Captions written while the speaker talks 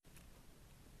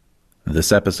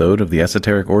This episode of the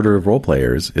Esoteric Order of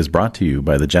Roleplayers is brought to you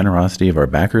by the generosity of our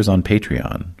backers on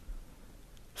Patreon.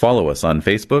 Follow us on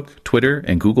Facebook, Twitter,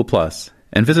 and Google+,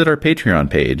 and visit our Patreon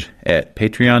page at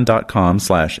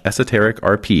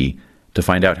patreon.com/esotericrp to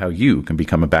find out how you can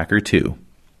become a backer too.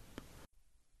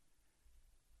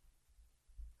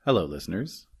 Hello,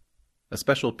 listeners. A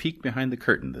special peek behind the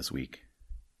curtain this week.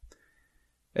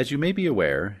 As you may be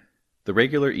aware, the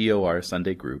regular EOR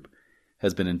Sunday group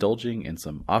has been indulging in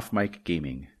some off-mic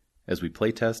gaming as we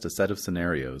playtest a set of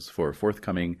scenarios for a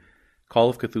forthcoming Call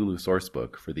of Cthulhu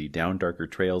sourcebook for the Down Darker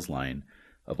Trails line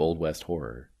of Old West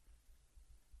horror.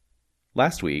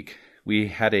 Last week, we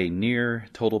had a near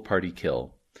total party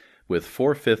kill, with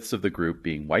 4/5 of the group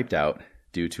being wiped out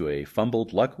due to a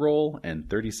fumbled luck roll and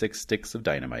 36 sticks of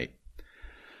dynamite.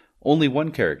 Only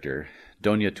one character,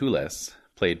 Doña Tules,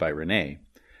 played by Renee,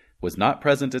 was not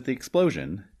present at the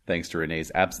explosion thanks to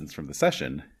Renee's absence from the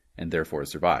session, and therefore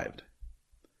survived.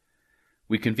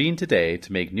 We convened today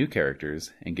to make new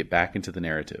characters and get back into the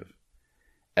narrative.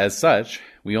 As such,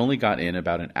 we only got in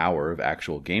about an hour of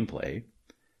actual gameplay,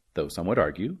 though some would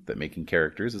argue that making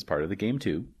characters is part of the game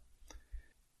too.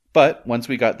 But once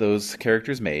we got those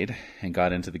characters made and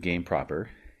got into the game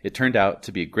proper, it turned out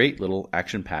to be a great little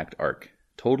action-packed arc,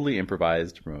 totally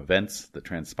improvised from events that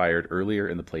transpired earlier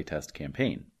in the playtest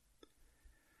campaign.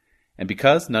 And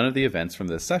because none of the events from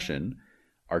this session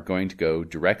are going to go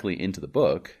directly into the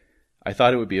book, I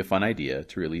thought it would be a fun idea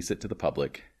to release it to the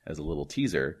public as a little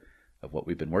teaser of what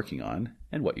we've been working on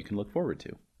and what you can look forward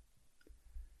to.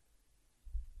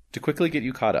 To quickly get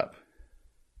you caught up,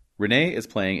 Renee is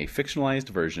playing a fictionalized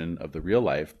version of the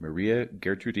real-life Maria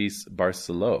Gertrudis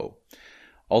Barceló,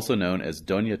 also known as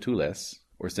Doña Tules,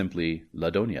 or simply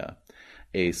La Doña,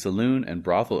 a saloon and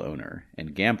brothel owner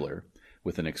and gambler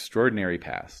with an extraordinary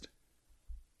past.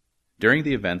 During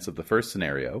the events of the first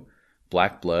scenario,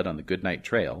 Black Blood on the Goodnight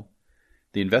Trail,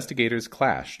 the investigators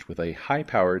clashed with a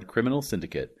high-powered criminal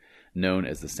syndicate known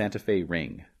as the Santa Fe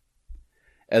Ring.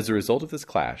 As a result of this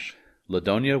clash, La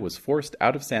Doña was forced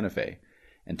out of Santa Fe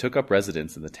and took up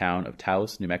residence in the town of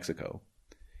Taos, New Mexico.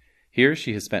 Here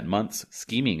she has spent months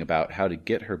scheming about how to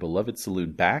get her beloved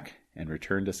saloon back and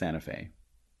return to Santa Fe.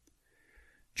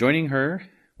 Joining her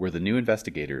were the new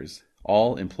investigators,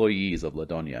 all employees of La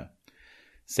Doña: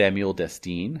 Samuel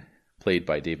Destine, played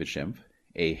by David Schimpf,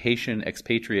 a Haitian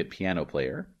expatriate piano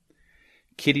player;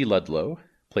 Kitty Ludlow,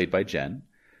 played by Jen,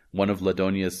 one of La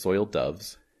Doña's soiled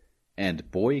doves;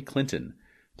 and Boy Clinton,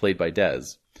 played by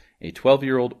Dez, a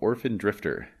 12-year-old orphan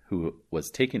drifter who was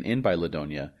taken in by La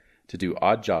Doña to do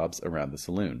odd jobs around the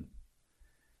saloon.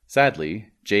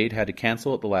 Sadly, Jade had to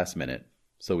cancel at the last minute,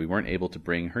 so we weren't able to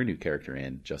bring her new character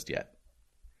in just yet.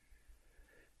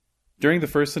 During the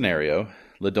first scenario,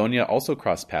 La Doña also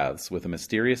crossed paths with a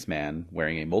mysterious man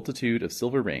wearing a multitude of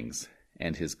silver rings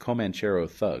and his Comanchero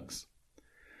thugs.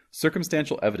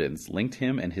 Circumstantial evidence linked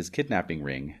him and his kidnapping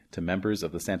ring to members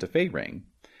of the Santa Fe Ring,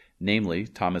 namely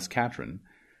Thomas Catron,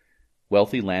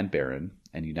 wealthy land baron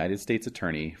and United States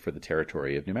Attorney for the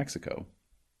territory of New Mexico.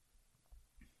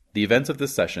 The events of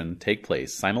this session take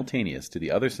place simultaneous to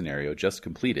the other scenario just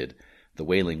completed, The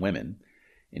Wailing Women,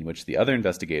 in which the other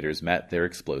investigators met their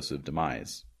explosive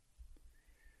demise.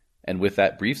 And with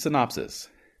that brief synopsis,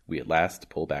 we at last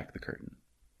pull back the curtain.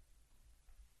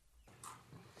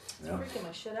 I'm freaking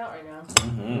my shit out right now.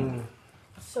 Mm-hmm.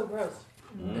 It's so gross.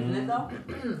 Isn't it though?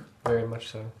 Very much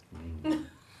so.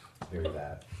 Very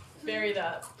that. Bury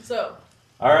that. So,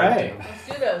 All right. let's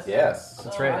do this. Yes.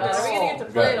 That's right. Are we gonna get to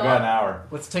We play it got all? an hour.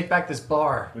 Let's take back this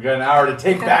bar. We got an hour to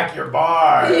take back your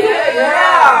bar.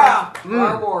 Yeah!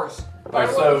 Star Wars. All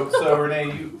right, so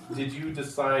Renee, did you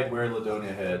decide where La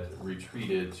Doña had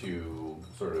retreated to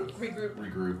sort of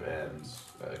regroup and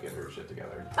get her shit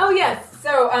together? Oh, yes.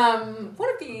 So, one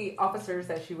of the officers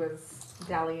that she was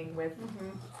dallying with,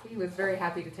 he was very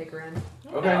happy to take her in.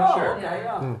 Okay, sure.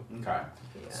 Yeah. Okay.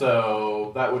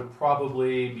 So that would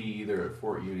probably be either at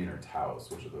Fort Union or Taos.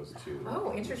 Which of those two? Oh,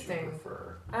 would you interesting.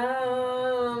 prefer?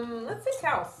 Let's say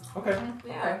Taos. Okay.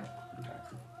 Yeah.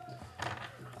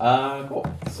 Cool.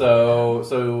 So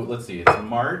let's see. It's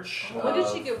March. When did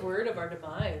she get word of our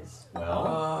demise?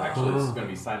 Well, actually, this is going to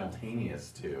be simultaneous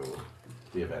to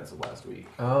the events of last week.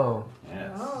 Oh.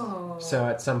 Yes. Oh. So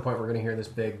at some point we're going to hear this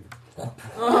big...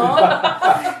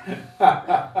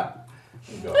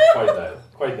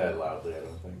 Quite that loudly, I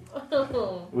don't think.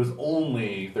 It was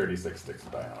only 36 sticks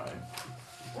of dynamite.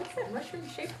 What's that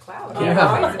mushroom-shaped cloud?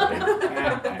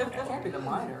 Yeah. Can't be the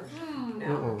miners.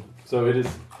 No. So it is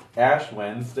Ash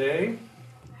Wednesday,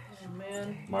 Oh,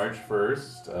 man. March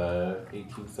 1st,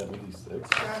 1876.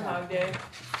 Groundhog Day.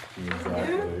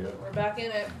 Exactly. We're back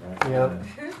in it. Yeah.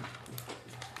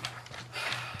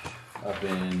 up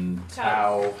in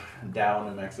Taos,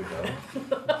 New Mexico.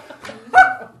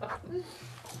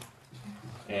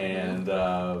 And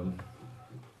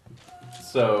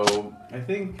so I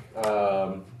think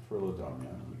for Ladonia,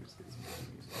 let me just get some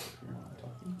music up here while I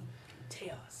talk to you.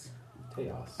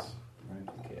 Taos, right?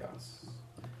 Chaos.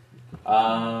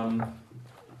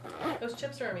 Those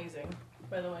chips are amazing,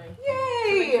 by the way.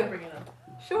 Yay! Thanks for bringing them.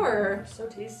 Sure. They're so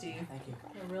tasty. Thank you.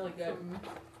 They're really good.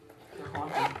 You're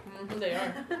haunting. They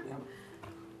are.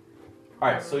 All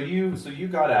right, so you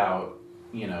got out,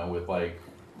 with like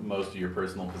most of your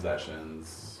personal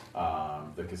possessions.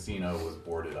 The casino was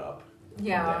boarded up,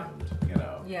 Yeah.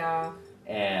 condemned, Yeah.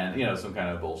 and some kind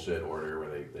of bullshit order where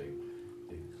they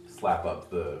slap up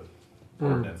the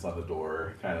ordinance on the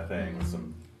door, kind of thing, with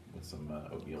some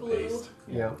oatmeal Glue. paste.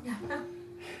 Yeah.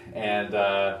 And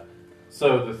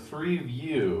so the three of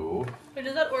you. Wait,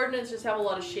 does that ordinance just have a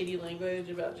lot of shady language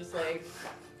about just like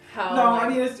how? No, I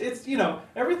mean it's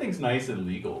everything's nice and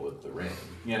legal with the ring.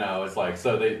 It's like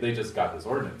so they just got this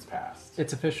ordinance passed.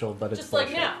 It's official, but it's just like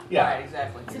bullshit. now. Yeah, Right,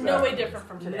 exactly. It's in no way different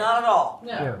from today. Not at all.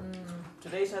 No. Yeah.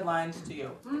 Today's headlines to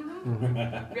you.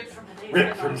 Ripped from today's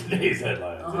Ripped from headlines. today's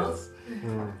headlines. Uh-huh.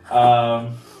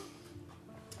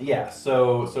 Yes. Yeah.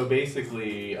 So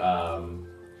basically,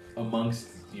 amongst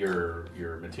your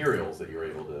materials that you were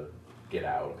able to get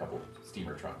out, a couple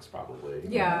steamer trunks probably.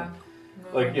 Yeah.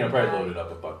 Like probably loaded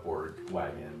up a buckboard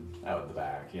wagon out in the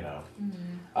back.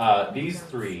 These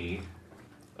three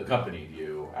accompanied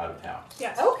you out of town.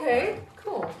 Yes. Okay.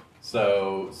 Cool.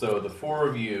 So the four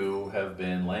of you have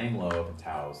been laying low up in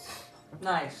Taos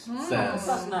Nice. since.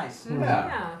 That's nice. Yeah.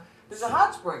 Yeah. There's a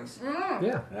hot springs.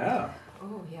 Yeah. Yeah.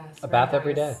 Oh yes. A very bath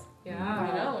every nice. day. Yeah.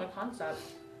 I know, what a concept.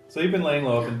 So you've been laying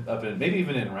low up in maybe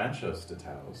even in Ranchos de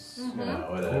Taos,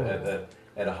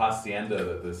 at a hacienda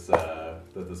that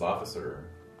this officer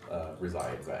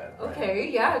resides at. Right? Okay.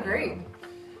 Yeah. Great.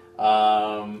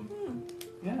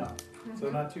 Yeah. So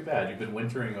not too bad. You've been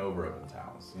wintering over up in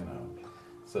Taos,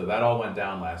 So that all went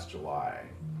down last July,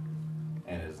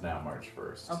 and is now March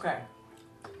 1st. Okay.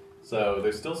 So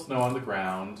there's still snow on the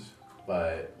ground,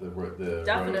 but the road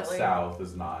Definitely. south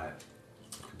is not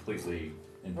completely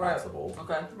impassable.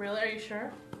 Okay. Really? Are you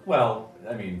sure? Well,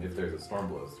 I mean, if there's a storm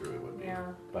blows through, it would be. Yeah.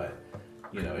 But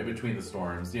in between the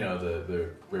storms, the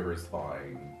river's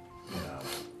thawing,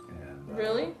 and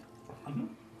Really? Mhm.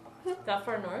 That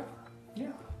far north? Yeah.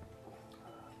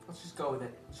 Let's just go with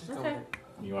it. Let's just go Okay. with it.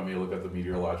 You want me to look up the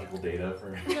meteorological data for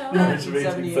No. March of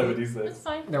 1978? 1876? It's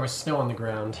fine. There was snow on the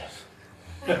ground.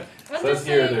 I'm Says just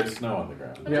here saying, there's snow on the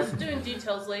ground. I'm just doing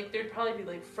details. Like, there'd probably be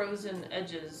like frozen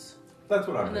edges. That's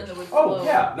what I'm And then doing. it would Oh, flow.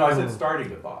 yeah. No, I said starting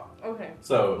to thaw. Okay.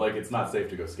 So, it's not safe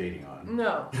to go skating on.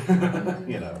 No.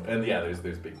 And yeah, there's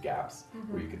big gaps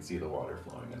where you can see the water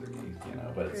flowing underneath,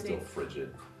 but it's still Pretty.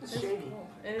 frigid. It's shady. Cool.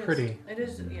 It is. Pretty. It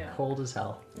is, yeah. Cold as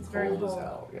hell. It's very Cold as cold.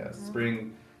 hell, yes.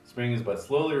 Spring is but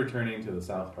slowly returning to the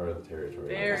south part of the territory.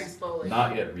 Very It's slowly.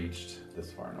 not yet reached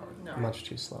this far north. No. Much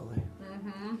too slowly.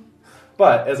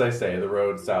 But, as I say, the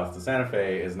road south to Santa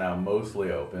Fe is now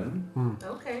mostly open.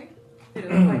 Okay. It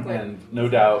looks like what- And no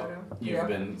doubt you've Yeah.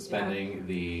 been spending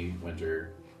the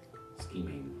winter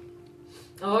scheming.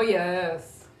 Oh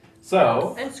yes.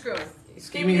 So, And screwing.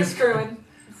 scheming and is... screwing.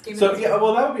 Scheming So, and yeah, screwing.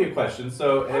 well, that would be a question.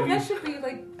 So, have Oh, you... that should be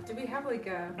like. Do we have like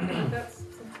a? That's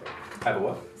some sort of- Have a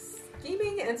what?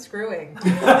 scheming and screwing.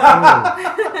 It's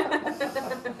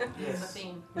a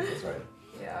theme. That's right.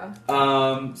 Yeah.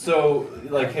 So,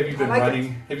 have you been I like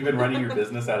running? Have you been running your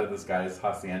business out of this guy's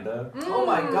hacienda? Oh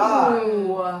my god.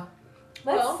 Ooh.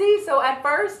 Let's Well- see. So at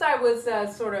first I was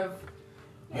sort of,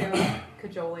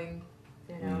 cajoling,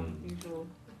 usual.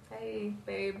 Hey,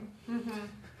 babe. Can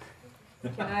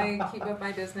I keep up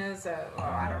my business?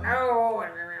 I don't know.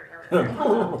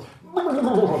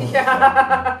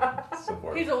 Yeah. So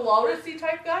forth. He's a walrusy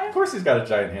type guy? Of course, he's got a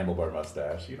giant handlebar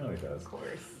mustache. You know he does. Of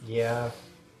course. Yeah.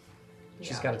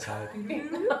 She's Yeah. got a type.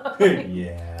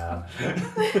 Yeah.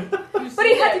 But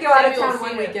he had to go out of town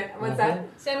one weekend. What's that?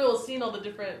 Samuel's seen all the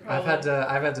different. I've had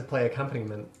to play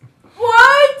accompaniment.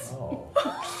 What? Oh.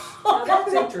 Oh,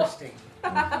 that's interesting. You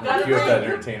have that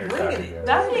entertainer Bring tactic it. there.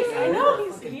 That makes. I know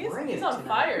Fucking he's bring it on tonight.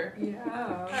 fire. Yeah.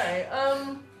 All right.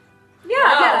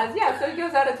 Yeah. So he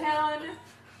goes out of town.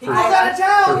 He goes out of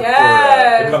town.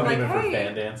 Yes. Accompaniment Like, for hey.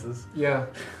 fan dances. Yeah.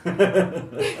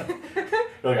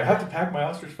 You're like, I have to pack my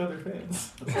ostrich feather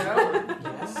fans.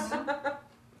 Yes.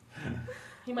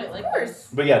 He might like Of course.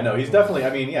 But yeah, no, he's definitely. I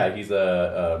mean, yeah, he's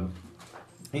let's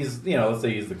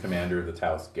say he's the commander of the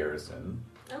Taos garrison,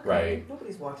 Okay. right?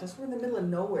 Nobody's watching us. We're in the middle of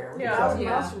nowhere. We're Yeah. 1,000 Yeah.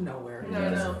 miles from nowhere. No,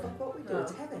 That's no. what we do. No.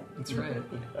 It's heaven. That's right.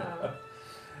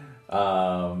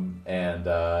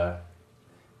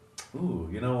 Ooh,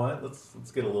 you know what?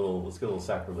 Let's get a little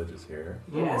sacrilegious here.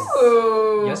 Yes.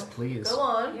 Ooh. Yes, please. Go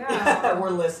on. Yeah. We're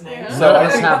listening. Yeah. So Let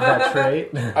us have that trait.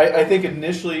 I think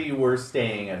initially you were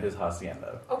staying at his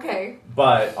hacienda, Okay.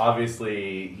 but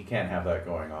obviously he can't have that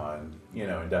going on,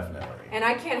 indefinitely. And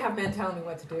I can't have men telling me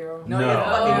what to do. No, No. you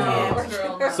fucking Oh, can't.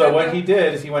 girl, no. So what he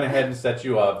did is he went ahead and set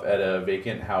you up at a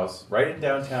vacant house right in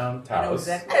downtown I know Taos.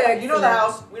 exactly. Yeah, you know the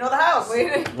house. We know the house.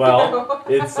 Wait. Well,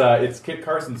 it's Kit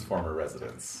Carson's former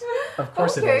residence. Of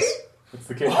course Okay. it is. It's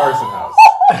the Kit Carson house.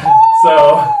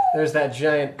 So There's that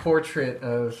giant portrait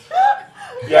of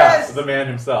Yes! the man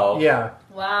himself,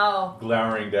 Wow.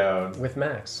 glowering down with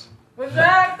Max. With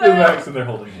that, with Max, and they're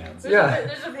holding hands.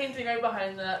 There's a painting right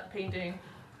behind that painting.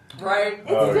 Right? It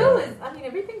Oh, still yeah. is. I mean,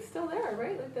 everything's still there,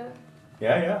 right? Like that.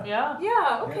 Yeah. Yeah.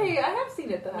 Yeah. Okay. I have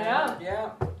seen it. Then. Yeah. Yeah.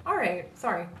 All right.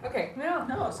 Sorry. Okay. Yeah.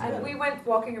 No, it's good. We went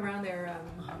walking around there.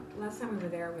 Last time we were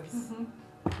there was,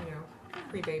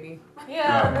 pre-baby.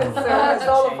 Yeah. Oh. So it's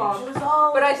all a Change. fault. It was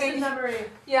all But I just think- a memory.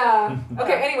 Yeah.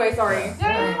 Okay. Anyway, sorry.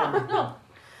 Yeah. No.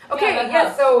 Okay. that Yeah.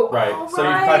 house. So. Right. all So you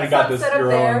right, kind of got so I'm this set up your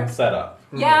there. own setup,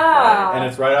 Yeah. and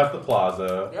it's right off the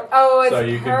plaza, Yep. Oh, it's so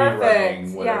you can perfect. be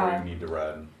running whatever Yeah. you need to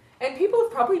run. And people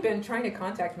have probably been trying to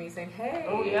contact me saying, "Hey."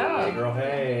 Oh, yeah. Hey, girl,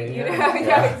 hey. You know,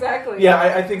 yeah, exactly. Yeah,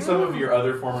 I think some of your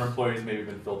other former employees maybe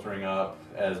been filtering up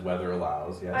as weather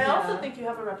allows. Yes. I also Yeah. think you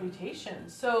have a reputation.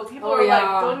 So people Oh, are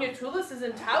yeah. like, Doña Tulis is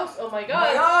in Taos. Oh my Oh my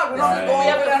god. God, we don't Right. have to go We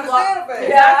have over to down to flock. Santa Fe.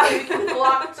 Exactly. We can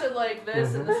flock to like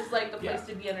this, and this is like the place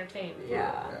Yeah. to be entertained.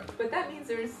 Yeah. But that means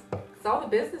all the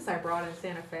business I brought in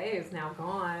Santa Fe is now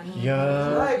gone.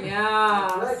 Yeah. Right.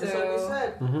 Yeah. Right, just like we So.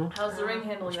 said. Mm-hmm. How's the ring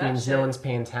handling Which that means shit? no one's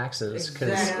paying taxes because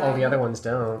Exactly. all the other ones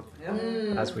don't, Yep.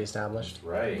 Mm. as we established.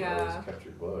 Right. You Yeah. always kept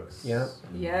your books. Yeah.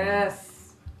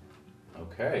 Yes.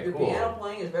 Okay. Your Cool. piano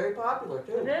playing is very popular It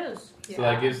too. is. So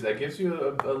that gives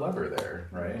you a lever there,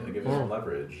 right? It gives you some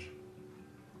leverage.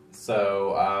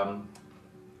 So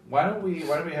why don't we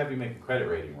have you make a credit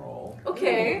rating roll,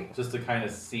 Okay. just to kind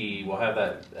of see? We'll have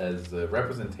that as a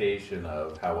representation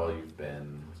of how well you've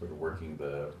been sort of working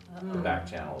the back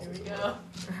channels. Here as we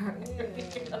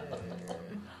it go.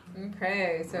 were.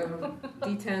 Okay. So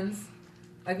D10s.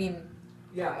 I mean,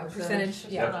 Yeah, percentage.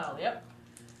 Yeah. Yeah. Well, yep.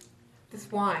 This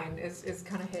wine is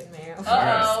kind of hitting me.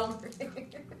 Uh-oh.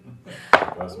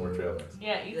 Got some more trailers.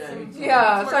 Yeah, eat Yeah, some. eat some.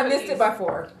 Yeah. some So I more missed it cookies. by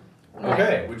 4.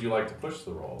 Okay. Would you like to push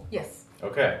the roll? Yes.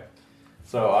 Okay.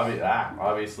 So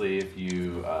obviously, if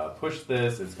you push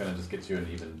this, it's going to just get you an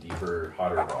even deeper,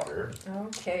 hotter water.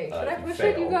 Okay. Should If I you push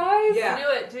fail. it, you guys? Yeah. Do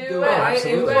it. Do Do it. it.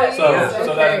 Absolutely. Employees, So, Yes, so that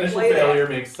okay. initial Play that. failure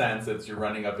makes sense. It's you're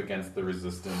running up against the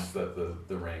resistance that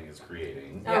the ring is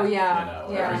creating. Oh yeah. You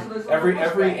know, Yeah.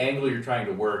 every angle you're trying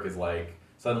to work is like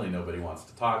suddenly nobody wants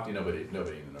to talk to you. Nobody in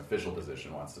an official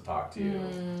position wants to talk to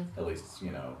you. At least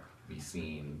be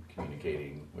seen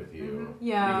communicating with you.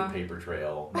 Yeah. Leave a paper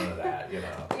trail. None of that.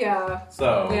 Yeah.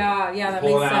 So Yeah. That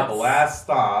pulling makes out sense. the last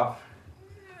stop.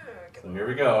 So here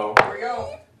we go. Here we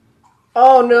go.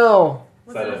 Oh no!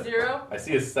 Was it a 0? I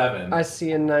see a 7. I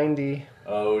see a 90.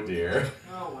 Oh dear.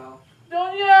 Oh well.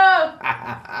 Doña!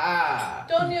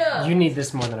 Doña! You need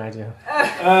this more than I do.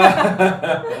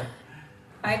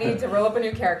 I need to roll up a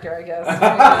new character, I guess.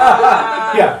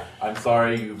 Yeah, I'm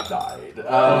sorry you've died.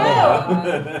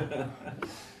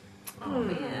 Oh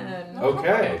man.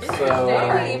 Okay, It's What do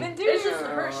so we even do? It's just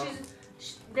her.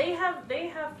 They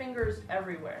have fingers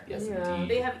everywhere. yes, Yeah. indeed.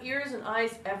 They have ears and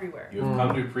eyes everywhere. You've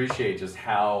come to appreciate just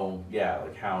how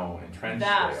how entrenched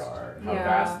Vast. they are, and how Yeah.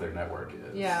 vast their network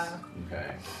is. Yeah. Okay.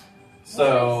 That makes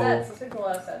So sense. This makes a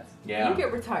lot of sense. yeah. You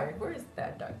get retired. Where is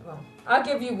that dog? Well, I'll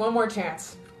give you one more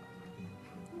chance.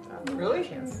 Really?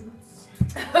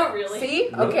 Really? See?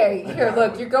 Really? Okay, here,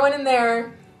 look, you're going in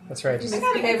there. That's right. You Just,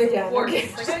 misbehave again. Quartz. Okay.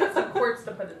 I gotta get some quartz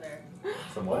to put in there.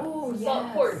 Somewhat. Oh,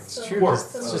 Salt quartz. it's Some- true. Quartz.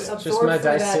 It's Oh, just, yeah. just Absorb my for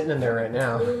dice that. sitting in there right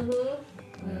now. Mhm.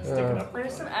 Yeah, sticking up.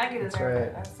 There's some agate in That's there,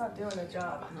 right. but that's not doing the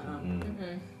job.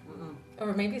 Mm.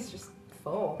 Or maybe it's just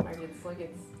full. Maybe it's like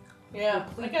it's. Yeah,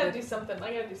 I gotta Depleted. do something.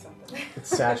 I gotta do something. It's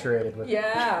saturated with.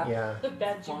 Yeah. Yeah.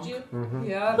 Bad juju. Mm-hmm.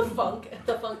 Yeah. The funk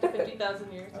to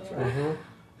 50,000 years. That's yeah. right. Mm-hmm.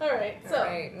 All right, so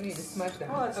Alright, we need to smudge them.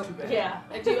 Oh, that's too bad. yeah,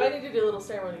 I do. I need to do a little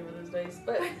ceremony with those dice,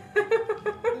 but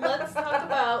let's talk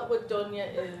about what Doña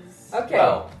is. Okay.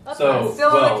 Well, Up so front. Still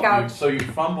on the well, couch. so you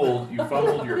fumbled your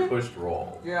pushed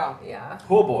roll. Yeah. Yeah.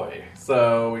 Oh boy.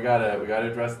 So we gotta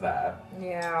address that.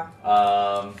 Yeah.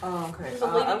 Oh, okay. There's a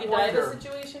lady I Godiva wonder.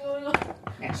 situation going on.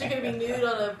 She's gonna be nude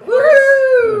on a horse.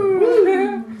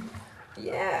 Woo!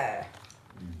 Yeah.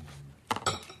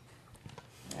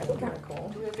 That'd be kind of cool.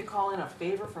 Do we have to call in a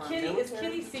favor from Kitty, a is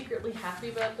military? Kitty secretly happy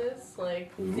about this?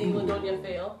 Like Ooh. seeing Ladonia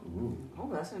fail? Ooh. Oh,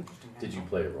 that's interesting. Did you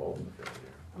play a role in the failure?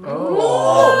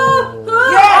 Oh.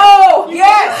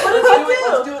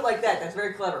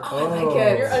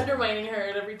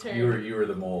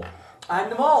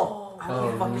 the mall. I Oh,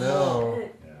 don't fucking no.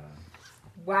 Shit. Yeah.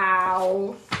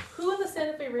 Wow. Who in the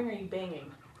Santa Fe ring are you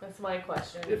banging? That's my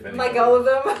question. If any. Like all of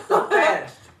them. The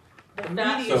best. The The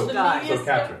fat- meatiest the guy. meatiest So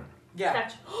Catherine. Yeah.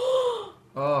 Catch.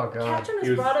 Oh god. Katrin was He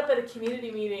was- brought up at a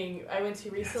community meeting I went to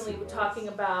recently, he was. talking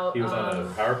about. He was on a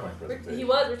PowerPoint presentation. He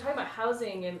was. We're talking about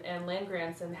housing and land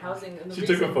grants and housing. And the She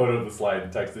reason, took a photo of the slide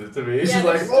and texted it to me. Yeah, She's they're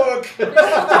like, still- look! We're still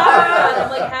talking about him,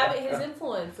 like having his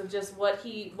influence of just what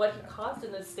he caused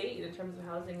in the state in terms of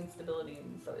housing instability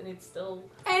and it's still.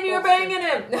 And you're banging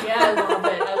him. Yeah, I love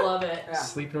it. I love it. Yeah.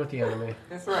 Sleeping with the enemy.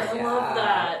 That's right. I love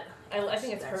that. I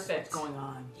think it's That's perfect. what's going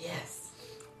on. Yes.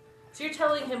 So you're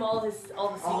telling him all the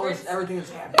All secrets. this, everything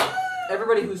that's happening.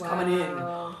 Everybody who's coming in.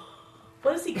 Wow.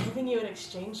 What is he giving you in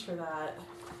exchange for that?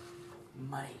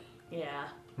 Money. Yeah,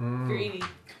 Mm. greedy.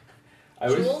 I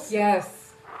always, Jules?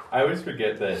 Yes. I always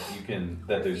forget that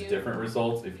that there's If you- different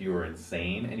results if you are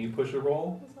insane and you push a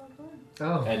roll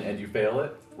Oh. and you fail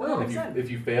it. Well, If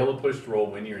you fail a pushed roll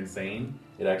when you're insane,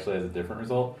 it actually has a different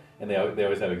result. And they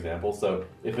always have examples. So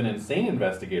if an insane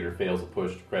investigator fails a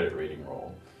pushed credit rating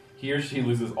roll, he or she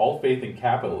loses all faith in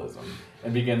capitalism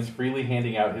and begins freely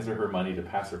handing out his or her money to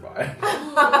passerby.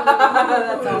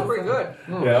 That sounds pretty good.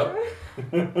 Hmm. Yeah.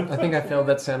 I think I failed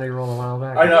that sanity roll a while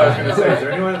back. I know, I was going to say, is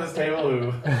there anyone at this table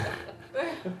who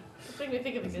It's making me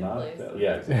think of a is good not? place.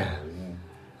 Yeah, exactly.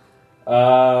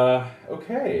 Yeah.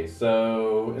 Okay,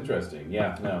 so interesting.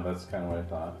 Yeah, no, that's kind of what I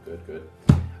thought. Good.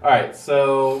 All right,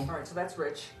 so Alright, so that's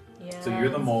rich. Yeah. so you're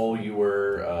the mole. You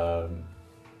were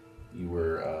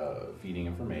feeding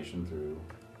information through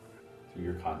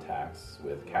your contacts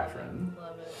with Katrin.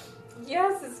 Love it.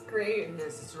 Yes, it's great.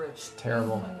 This is rich.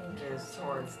 Terrible. It is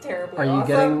hard. It's terribly Are you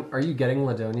awesome. getting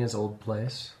Ladonia's old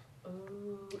place?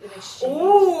 Ooh, in exchange.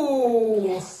 Ooh.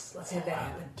 Yes. Let's have that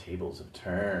happen. Tables have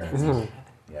turned. Mhm.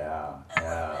 Yeah.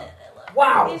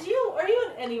 Wow. Are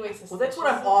you in any way suspicious? Well, that's what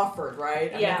I'm offered,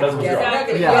 right? Yeah. That's what I'm you're not going to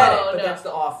offered. get Yeah. it, but No. that's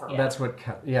the offer. Yeah. That's what.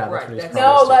 That's Right, what he's that's-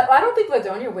 No, promised. I don't think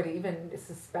Ladonia would even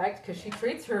suspect because she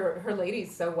treats her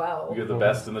ladies so well. You're the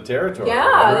best in the territory.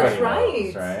 Yeah, that's Everybody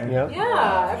knows, right. right? Yep.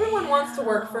 Yeah, everyone wants to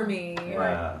work for me.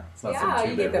 Yeah. It's not Yeah, some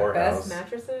you two-bit get the whorehouse. best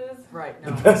mattresses. Right.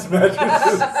 The No. best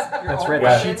mattresses. That's right.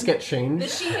 Yeah. The sheets get The changed.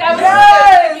 sheet. I was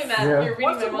Yes! thinking that. Yeah. You're reading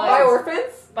What's my it mind. By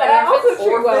orphans? By But I also orphans?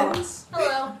 treat well. Orphans.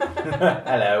 Hello.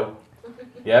 Hello.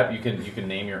 Yep, you can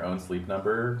name your own sleep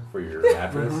number for your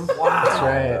mattress. Mhm. Wow. That's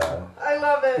right. I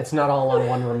love it. It's not all on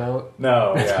one remote.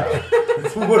 No, yeah.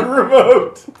 It's one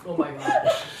remote. Oh my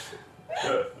god.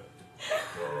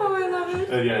 Oh, I love it.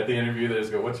 And yeah, at the interview they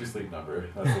just go, "What's your sleep number?"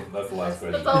 That's the last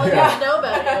question. That's all I Yeah. need to know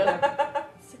about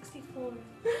you. 64.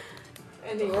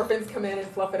 And the orphans come in and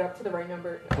fluff it up to the right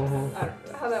number. Mhm. I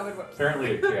don't know how that would work.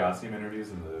 Apparently, at Chaosium interviews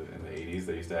in the 80s,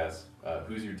 they used to ask,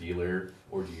 "Who's your dealer,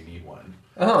 or do you need one?"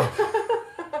 Oh.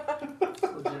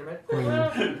 Legitimate. I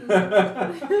mean,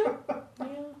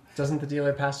 Yeah. doesn't the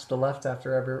dealer pass to the left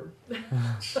after every?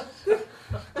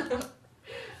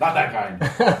 Not that kind.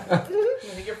 I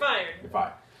think you're fired. You're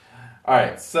fine. All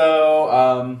right,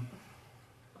 so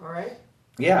Alright.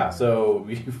 yeah, so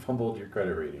you fumbled your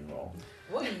credit rating roll.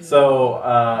 What? So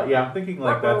yeah, I'm thinking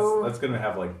like that's going to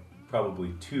have like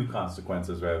probably two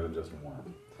consequences rather than just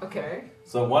one. Okay.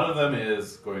 So one of them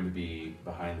is going to be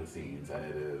behind the scenes, and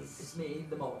It's me,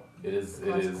 the mole. it is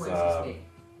Consequence is me.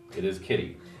 it is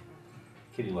Kitty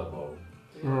Ludlow.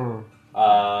 Mm.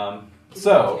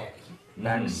 So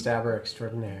Backstabber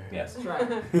extraordinaire. yes, That's right.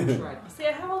 That's right. See,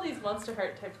 I have all these Monster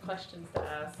Heart type questions to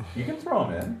ask. you can throw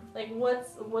them in. Like,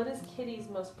 what is Kitty's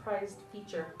most prized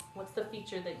feature? What's the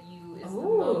feature that is the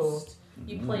Ooh. most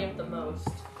you play with the most?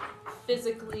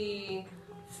 Physically,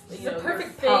 She's you a know,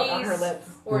 perfect your pout face, on her lips.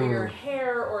 or your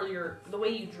hair, or the way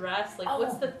you dress. Like,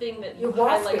 what's the thing that you Your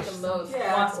highlight waspish. the most?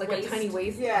 Yeah, Wasp Like waist. a tiny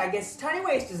waist. Yeah, I guess tiny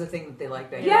waist is a thing that they like.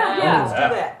 That Yeah, yeah. Let's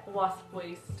do that. Wasp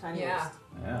waist. Tiny Yeah. waist.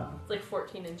 Yeah. It's like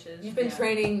 14 inches. You've been Yeah.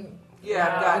 training.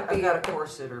 Yeah, with I've got a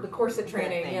corset or the corset that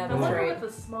training. thing. Yeah, I that's wonder right. what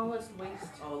the smallest waist.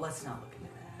 Oh, let's not look into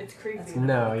that. It's creepy.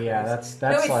 No, yeah, that's No,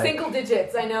 it's like single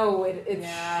digits. I know it's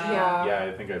Yeah. Yeah,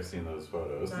 I think I've seen those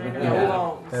photos. I know. No, Yeah. we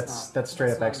won't. It's that's not. that's straight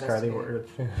Let's up not X Carly investigate. word.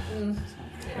 Mm.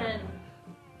 10 Anyway.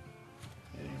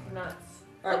 nuts.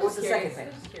 All right, I'm what's just the second curious. thing?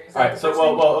 I'm just curious. All right,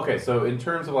 so well, okay. So in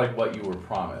terms of like what you were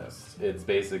promised, it's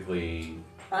basically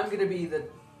I'm gonna be the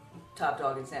top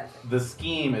dog in Santa Fe. the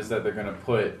scheme is that they're going to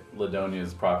put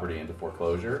Ladonia's property into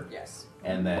foreclosure, Yes.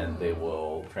 and then they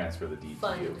will transfer the deed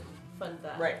to you. Fund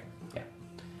that. Right.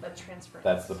 That transfer.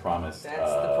 That's the promised. That's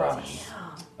the promise.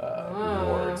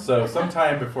 Reward. So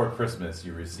sometime before Christmas,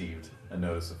 you received a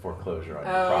notice of foreclosure on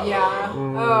your Oh property. yeah.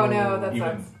 Oh no, that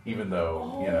Even sucks. even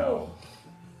though you know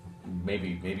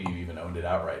maybe you even owned it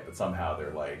outright, but somehow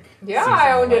they're like, Yeah, seizing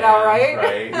I owned it land, outright.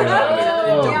 right? You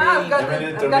know, Yeah, I've got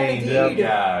eminent the domain. deed.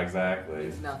 Yeah, exactly.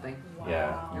 It's nothing.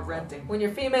 Yeah. You're renting. When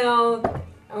you're female,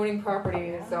 owning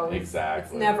property, so Exactly.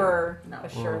 it's never No. a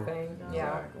sure thing.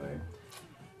 Yeah. Exactly.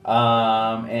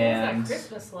 What's And that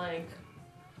Christmas like?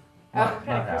 not What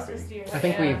kind of happy. Christmas do you have? I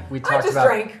think Yeah. we I talked just about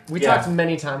drank. we Yeah. talked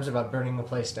many times about burning the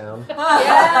place down.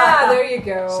 Yeah, there you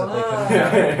go. So they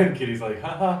couldn't- and Kitty's like, ha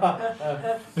ha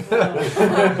ha.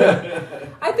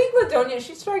 I think Ladonia,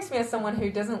 she strikes me as someone who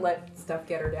doesn't let stuff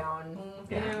get her down.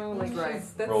 You Yeah. know, like Right.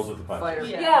 she's that's, Rolls with the punches. Fighter.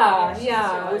 Yeah, She's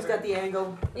yeah. always got the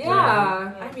angle.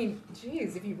 yeah. I mean,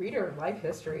 geez, if you read her life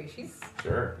history, she's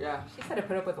Sure. Yeah. had to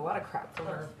put up with a lot of crap from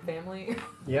her family,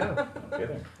 Yeah. No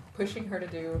kidding. pushing her to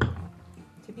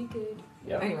be good.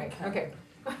 Yep. Anyway, okay.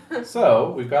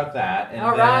 So we've got that. And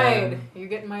All then right, you're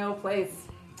getting my old place.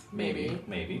 Maybe.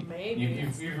 Maybe.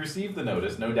 You've received the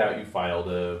notice. No doubt you filed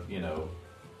a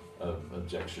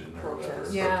objection or whatever.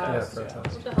 Protest. Yeah. Protest, Yeah,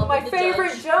 protest. What the hell My did the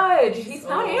favorite judge. He's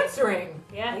not Oh. answering.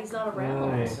 Yeah, he's not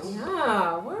around. Right.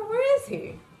 Yeah, where is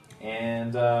he?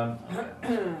 And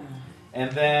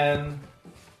and then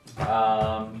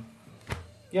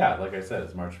yeah, like I said,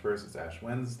 it's March 1st. It's Ash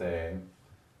Wednesday.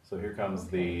 So here comes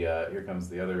the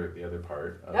other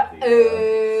part of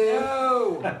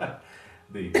Uh-oh.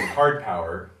 the hard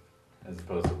power as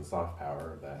opposed to the soft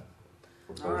power of that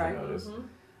foreclosure All right. notice.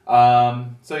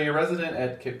 Mm-hmm. So you're resident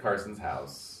at Kit Carson's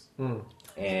house, Mm.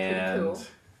 and cool.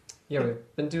 Yeah,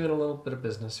 we've been doing a little bit of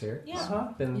business here. Yeah.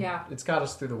 Uh-huh. Been, Yeah. It's got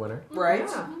us through the winter. Right.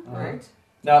 Yeah. Right.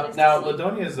 Now Nice to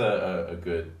Ladonia's a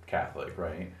good Catholic,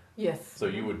 right? Yes. So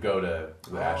you would go to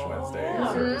the Ash Wednesday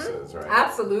yeah. services, right?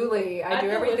 Absolutely. I do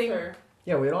go everything. With her.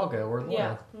 Yeah, we'd all go. We're loyal.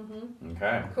 Yeah. Mm-hmm.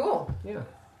 Okay. Cool. Yeah.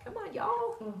 Come on,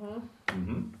 y'all.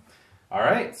 Mm-hmm. All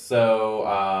right.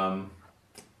 So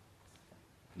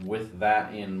with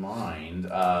that in mind,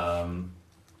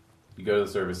 you go to the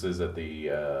services at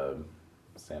the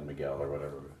San Miguel or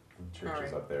whatever church All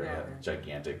is right. up there, Yeah, that yeah.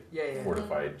 gigantic Yeah.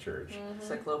 fortified church.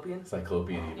 Cyclopean.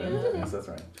 Cyclopean even. Yeah. Yes, that's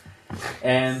right.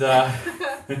 And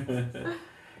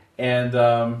and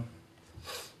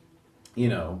you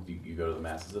go to the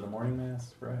masses at a morning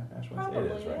mass for Ash Wednesday. Probably,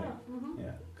 It is, right? yeah. Mm-hmm.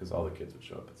 Yeah, because all the kids would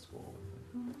show up at school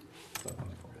with stuff on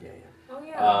the Yeah.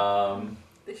 forehead. Oh yeah.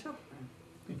 They should.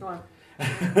 Go on.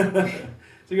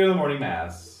 So you go to the morning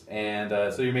mass, and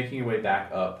so you're making your way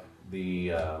back up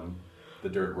the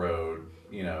dirt road,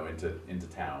 into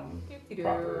town Doo-doo-doo.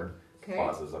 proper. Okay.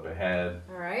 Plazas up ahead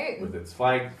All right. with its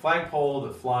flagpole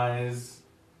that flies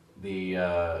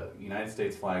the United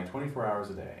States flag 24 hours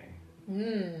a day.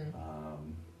 Mm.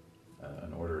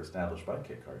 An order established by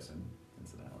Kit Carson,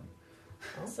 incidentally,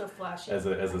 So flashy. as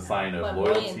a sign of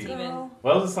Flamboyant loyalty. even.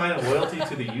 Well, it's a sign of loyalty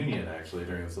to the Union, actually,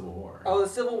 during the Civil War. Oh, the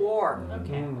Civil War.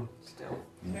 Okay. Mm. Still.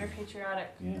 Very patriotic.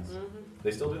 Yes. They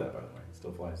still do that, by the way. It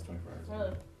still flies 24 hours a day.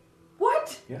 Really.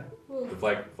 What? Yeah. Ooh. The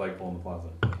flagpole in the plaza.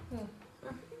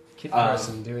 Kit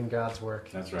Carson doing God's work.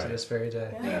 That's To right. this very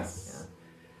day. Yeah. Yes.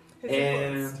 His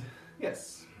And influence.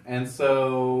 yes. And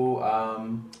so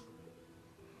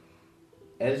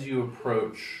as you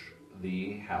approach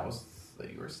the house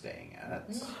that you are staying at,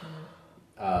 it's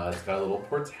got a little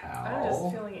portal. I'm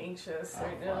just feeling anxious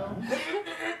right now.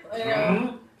 Oh, I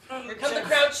know. Here come the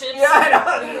crouches. Yeah,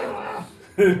 I know.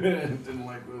 Didn't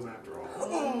like those after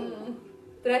all.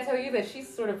 Did I tell you that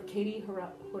she's sort of Katie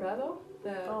Jurado,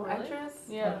 the Oh, really? actress?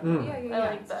 Yeah. Mm. Yeah. I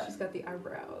like that. She's got the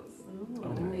eyebrows. Ooh. Oh,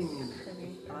 nice.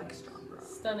 Pretty. I like strong bro.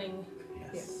 Stunning.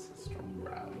 Yes, strong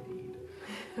brow indeed.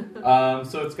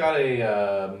 So it's got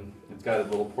a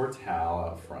little portal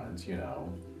out front,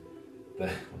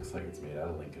 that looks like it's made out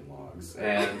of Lincoln logs,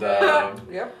 and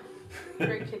Yep.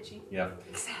 Very kitschy. yep,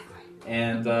 Exactly.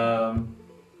 and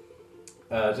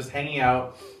just hanging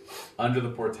out under the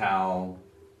portal,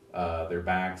 their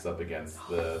backs up against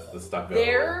the stucco.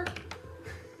 There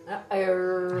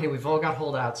Hey, we've all got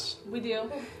holdouts. we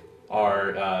do.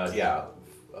 Are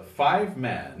 5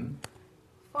 men.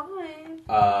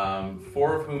 Fine.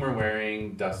 4 of whom are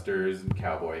wearing dusters and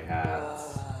cowboy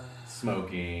hats,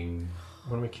 smoking,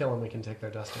 When we kill them, we can take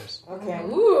their dusters. Okay.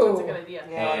 Ooh. That's a good idea.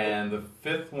 Yeah. and the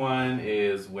 5th one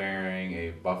is wearing a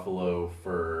buffalo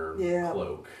fur Yeah.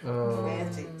 cloak.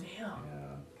 Fancy. Damn.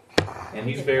 Yeah. And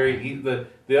he's the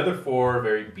other 4 are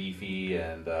very beefy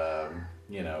and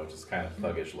just kind of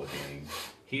thuggish looking.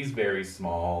 He's very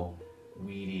small,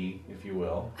 weedy, if you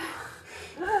will.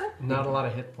 Not a lot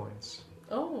of hit points.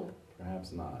 Oh,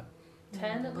 Perhaps not.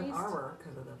 10 at With least. armor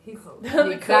because of the coat.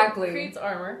 The Exactly. coat creates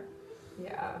armor.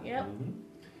 Yeah. Yep. Mhm.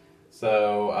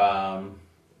 So,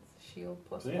 Shield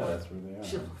plus. so yeah, that's where they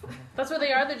are. That's where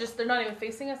they are. They're not even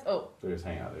facing us. Oh, They're just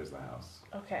hanging out. There's the house.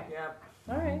 okay. Yep.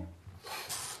 All right.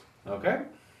 Okay.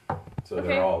 So Okay.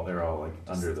 they're all like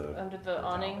under the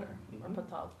awning tower. or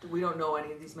patog. We don't know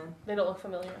any of these men. They don't look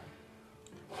familiar.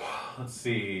 Let's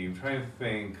see. I'm trying to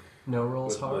think. No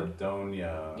rolls With hard.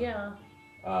 Ladonia.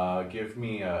 Yeah. Give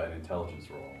me an intelligence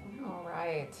roll. All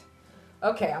right.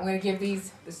 Okay, I'm gonna give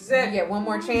these. This is You it. get one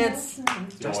more chance. You don't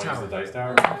want to use tower. the dice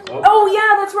tower? Oh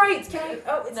yeah, that's right. Can I?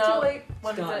 Oh, it's No. too late.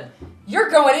 What is Done. it? You're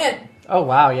going in. Oh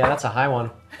wow, yeah, that's a high one.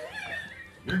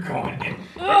 You're going in.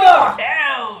 Oh,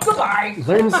 down. Goodbye.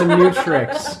 Learn some new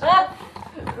tricks.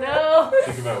 No.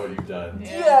 Think about what you've done.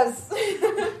 Yes.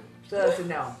 So that's a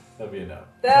no. That'd be a no.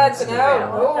 That's a no.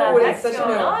 What Oh, the that's heck's such a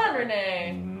going no. on,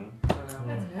 Renee?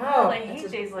 Mm-hmm. No. I That's hate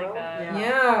just days like roll. that. Yeah.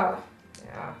 Yeah.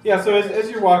 Yeah. Yeah. So as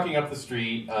you're walking up the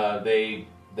street,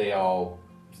 they all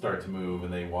start to move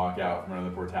and they walk out from under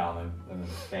the portal and then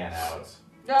fan out.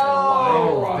 No.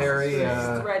 across the very,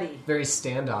 street. Ready. Very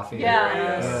standoffy. Yeah.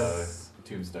 Yes.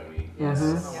 Tombstone-y. Yes.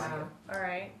 Mhm. Yeah. All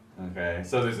right. Okay.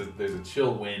 So there's a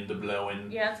chill wind blowing,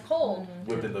 Yeah, it's cold.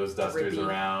 whipping those dusters Drippy.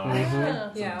 around. Mhm. Yeah.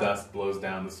 Some Yeah. dust blows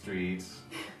down the street.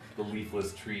 The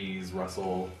leafless trees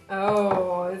rustle.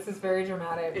 Oh, this is very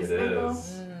dramatic. It Isn't it, though?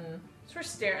 is. So we're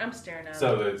staring. I'm staring at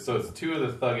So it. so it's two of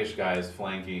the thuggish guys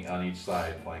flanking on each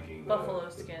side, flanking the Buffalo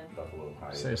the skin. buffalo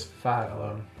hide. So there's 5 of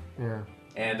them. Yeah.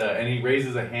 And he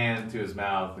raises a hand to his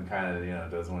mouth and kind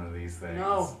of does one of these things.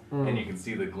 No. And you can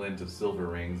see the glint of silver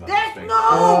rings on That- his fingers.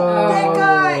 no! That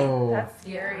guy! That's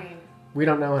scary. We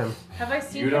don't know him. Have I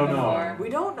seen You him don't know. before? We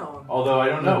don't know him. Although I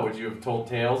don't know, would you have told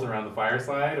tales around the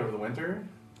fireside over the winter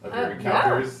of your Yeah.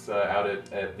 encounters out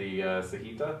at the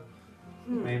Sahita?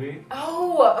 Maybe.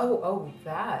 Oh,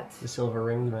 that. The silver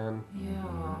ringed man. Yeah.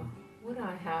 What do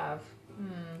I have?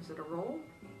 Is it a roll?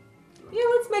 Yeah,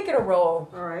 let's make it a roll.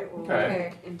 All right. Well,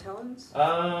 Okay. Intelligence?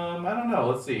 I don't know.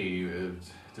 Let's see.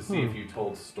 To see if you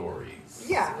told stories.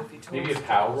 Yeah. If you told Maybe a us-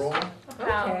 POW roll?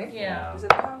 About, Okay. yeah. Is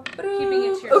it a power? Keeping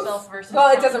it to yourself versus. Well,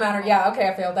 it doesn't matter. Yeah, okay,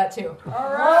 I failed that too.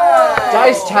 All right.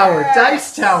 Dice tower!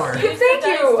 Dice tower! Use the Thank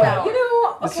dice you. tower. You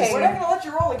know, This okay. is- We're not going to let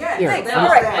you roll again. Here, Thanks. I'm, All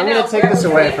right. I'm gonna take this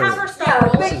away Can from we have you. her start Yeah,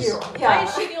 rolling? thank you. Why Yeah.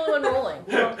 is she the only one rolling?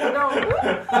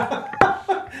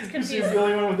 It's She's confusing. the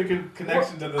only one with the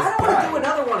connection to this. I don't want to do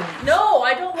another one of these. No,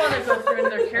 I don't want to go through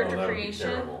their character that would be creation.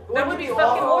 terrible. That would be Wouldn't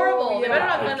fucking you? horrible. They Yeah. better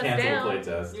not I'd gun us cancel the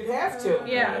down. playtest. You'd have to.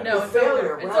 Yeah, no, It's it's failure. over.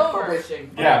 We're It's not over.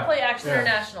 publishing. We're Yeah. gonna play Action Yeah.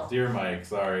 International. Dear Mike,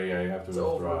 sorry, I have to It's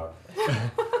withdraw.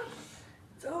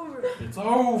 It's over. It's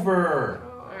over.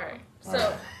 All right.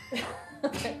 So,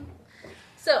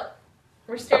 so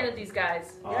we're staring at these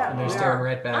guys. Yeah. And they're we staring are.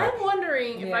 right back. I'm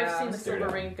wondering if I've Yeah. seen the Stare silver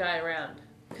down. ring guy around.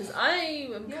 Because I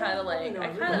am Yeah, kind of probably like, know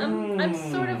I you. kind of,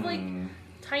 I'm sort of like Mm.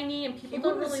 tiny and people He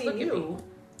don't wouldn't have really seen look at me. you.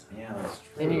 Yeah, that's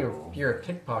true. And you're a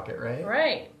pickpocket, right?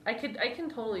 Right. I can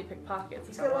totally pick pockets.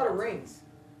 He's if I got a lot of want. rings.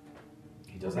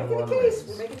 He We're does have a making a lot of case. rings.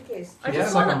 We're making a case. I He just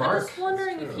has like a I'm mark. just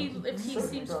wondering It's if he true.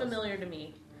 seems familiar to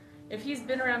me. If he's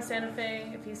been around Santa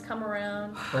Fe, if he's come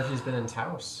around. Or if he's been in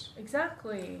Taos.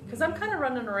 Exactly. Because I'm kind of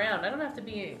running around. I don't have to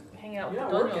be hanging out with You're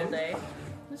the not dono all working. day.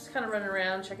 I'm just kind of running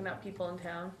around, checking out people in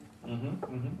town,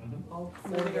 All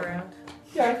moving around.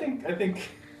 Yeah, I think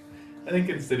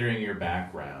considering your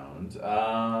background,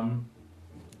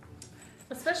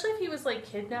 Especially if he was like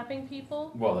kidnapping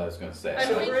people. well, I was gonna say. I'm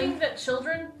Children? thinking that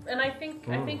children, and I think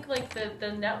like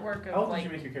the network of How old did like you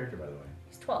make your character, by the way?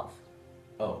 he's 12.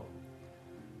 Oh,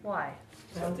 Why?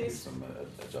 penalties. some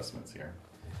adjustments here.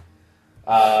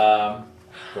 But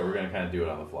we're gonna kind of do it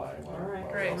on the fly. While, All right,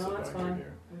 while great. we're also No, that's going through fine.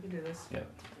 here. We can do this.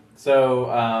 So,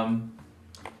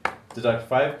 deduct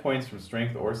 5 points from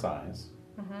strength or size,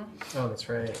 Oh, that's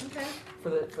right. Okay. For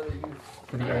the youth.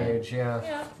 For the age, yeah.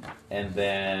 Yeah. and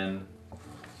then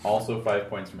also 5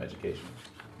 points from education.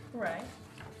 Right.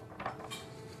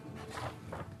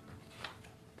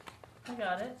 I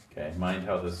got it. Okay, mind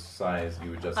how the size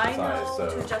you adjust the I size. know So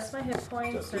to adjust my hit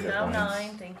points. Adjust They're your now hit points.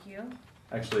 9. Thank you.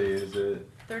 actually, is it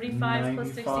 35 plus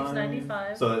 60 is 95?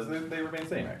 95. So they remain the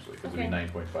same actually, because Okay. it'd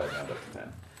be 9.5 round up to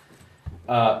 10.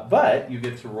 But you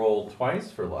get to roll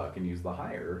twice for luck and use the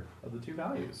higher of the two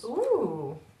values.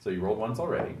 Ooh. So you rolled once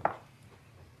already.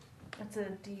 That's a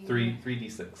D.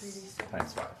 3d6 3d6.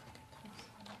 times 5.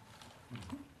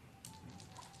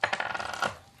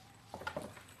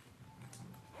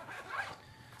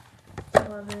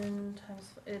 11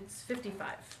 times. It's 55.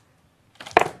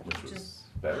 Which Which was is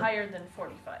better. higher than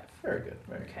 45. Very good.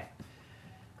 Very Okay.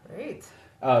 Great.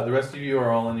 good. The rest of you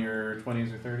are all in your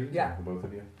 20s or 30s? Yeah. Both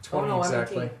of you? 20 no, I'm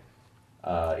exactly.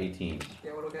 18.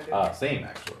 Yeah, what do we gotta do? Same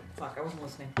actually. Fuck, I wasn't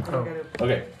listening. What do Oh. we gotta do?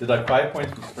 Okay, deduct 5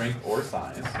 points from strength or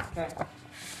size. Okay.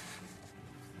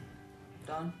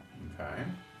 Done. Okay.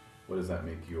 What does that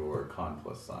make your con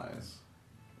plus size?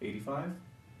 85?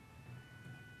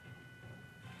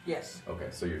 Yes. Okay,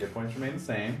 so your hit points remain the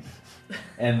same.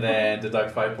 And then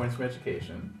deduct 5 points from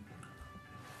education.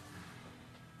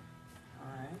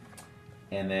 Alright.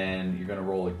 And then you're going to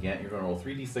roll again. You're going to roll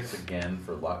 3d6 again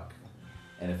for luck.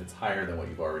 And if it's higher than what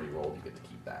you've already rolled, you get to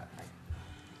keep that.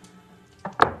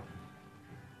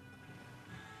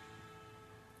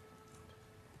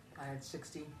 I had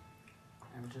 60.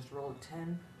 I just rolled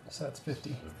 10. So that's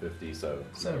 50. 50, so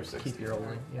So your 60. keep your old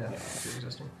one. Yeah, Yeah. keep your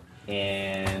existing.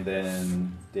 And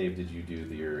then, Dave, did you do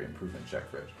your improvement check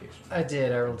for education? I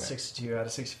did. I rolled Okay. 62 out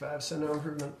of 65, so no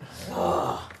improvement.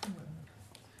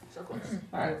 So close.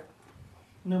 All right,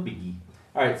 no biggie.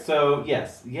 All right, so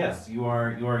yes, you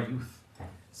are youth.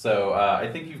 So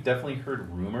I think you've definitely heard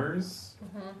rumors.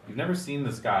 Mm-hmm. You've never seen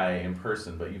this guy in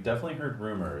person, but you've definitely heard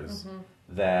rumors Mm-hmm.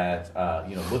 that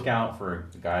look out for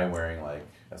a guy wearing like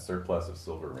a surplus of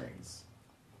silver rings.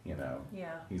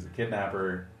 Yeah. He's a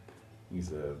kidnapper.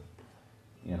 He's a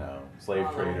slave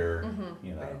trader.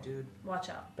 Mm-hmm. Bad dude. Watch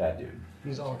out. Bad dude.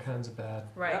 He's all kinds of bad.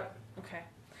 Right. Yep. Okay.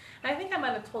 I think I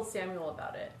might have told Samuel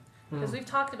about it because we've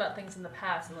talked about things in the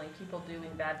past and like people doing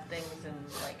bad things and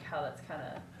like how that's kind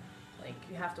of like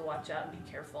you have to watch out and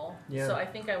be careful. Yeah. So I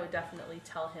think I would definitely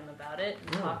tell him about it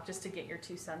and talk just to get your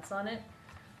 2 cents on it.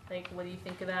 Like, what do you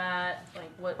think of that?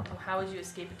 Like, how would you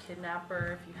escape a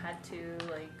kidnapper if you had to?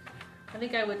 Like, I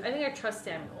think I trust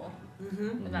Samuel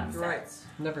in that Right. sense.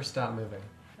 Never stop moving.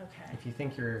 Okay. If you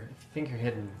think you're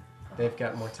hidden, they've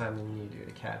got more time than you do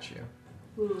to catch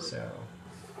you. So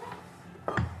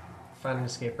find an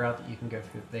escape route that you can go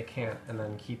through that they can't, and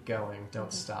then keep going.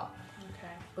 Don't stop. Okay.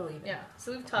 Believe it. Yeah.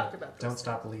 So we've talked about this. Don't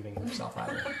stop believing in yourself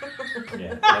either.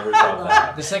 Yeah, never stop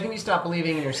that. The second you stop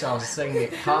believing in yourself, the second you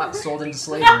get caught, sold into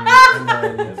slavery, and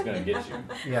then It's gonna get you.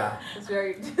 yeah, That's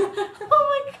very.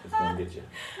 Oh my It's gonna get you.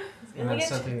 and then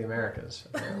sent to the Americas.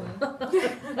 Apparently.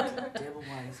 Devil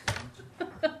wise.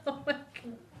 Oh my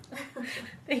god.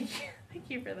 Thank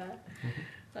you for that.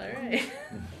 All right.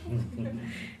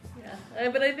 Yeah,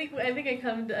 but I think I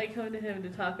come to him to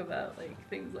talk about like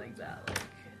things like that,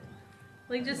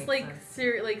 like just like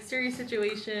serious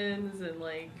situations and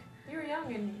like You're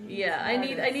young and. yeah. I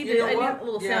need You know a what?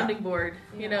 little Yeah. sounding board.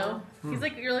 You know, Hmm. he's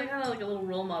like you're like kind of like a little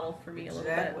role model for me a little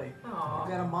bit. Exactly. You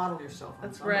gotta model yourself. On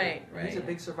That's somebody. right, He's a right.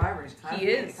 big survivor. He's kind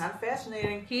He of is. kind of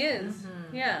fascinating. He is.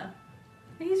 Mhm. Yeah.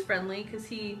 And he's friendly because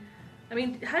I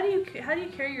mean, how do you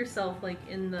carry yourself like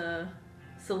in the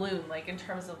saloon, like in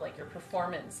terms of like your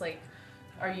performance? Like,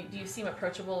 do you seem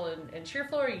approachable and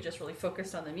cheerful, or are you just really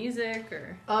focused on the music,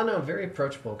 or? Oh no, very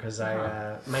approachable because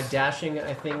my dashing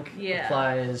I think Yeah.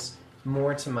 applies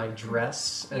more to my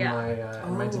dress and Yeah.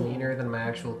 my demeanor than my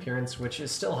actual appearance, which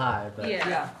is still high. But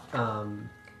Yeah. I'm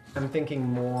thinking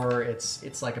more.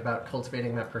 It's like about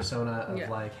cultivating that persona of Yeah.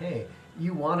 like, hey,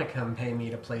 you want to come pay me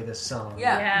to play this song?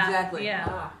 Yeah, Yeah, exactly.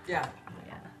 yeah. Yeah.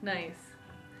 Yeah, nice.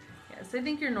 Yeah, so I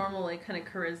think your normal like kind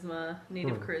of charisma,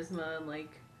 native charisma, and like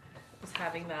just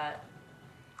having that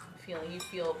feeling, you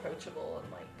feel approachable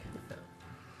and like.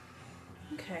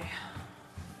 Okay.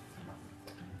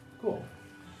 Cool.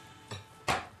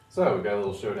 So we've got a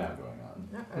little showdown going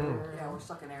on. Yeah, we're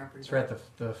stuck in air pretty It's right.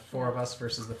 The 4 of us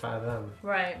versus the 5 of them.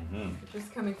 Right.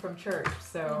 Just coming from church,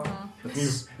 so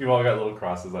You've all got little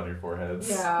crosses on your foreheads.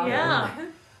 yeah. Yeah.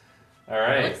 All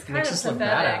right. Looks kind Makes of us look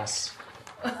pathetic. badass.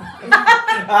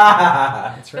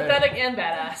 That's right. Pathetic and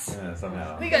badass. Yeah,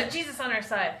 somehow. We got Jesus on our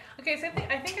side. Okay, so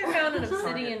I think I found an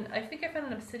obsidian. I think I found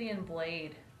an obsidian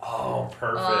blade Oh,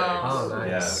 perfect. Oh, nice.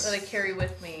 Yes. that I carry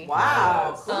with me.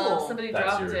 Wow, Yes. cool. Somebody That's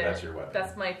dropped your- it. that's your weapon.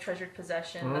 That's my treasured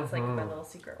possession. That's like my little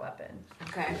secret weapon.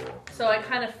 Okay. So I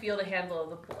kind of feel the handle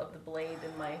of the blade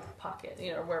in my pocket,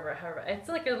 or wherever, however. It's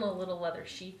like in a little leather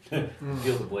sheath. Feel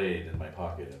the blade in my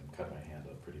pocket and cut my hand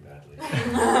up pretty badly.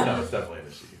 No, it's definitely in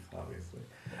the sheath, obviously.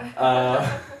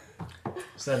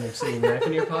 Is that an obsidian knife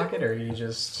in your pocket, or are you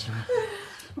just?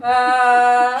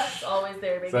 It's always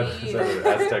there, Is baby. that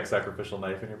an Aztec sacrificial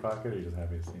knife in your pocket, or are you just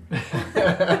happy to see me?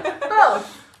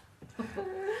 Both.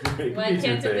 You Well, I can do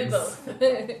can't two do both.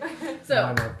 Why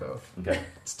So not both? Okay,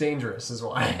 It's dangerous, is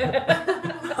why.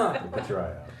 put your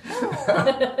eye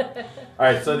out. All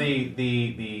right, so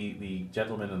the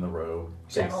gentleman in the robe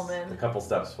takes Gentleman. a couple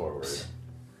steps forward.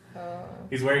 Oh.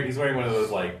 He's wearing one of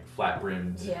those like flat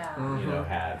brimmed, Yeah.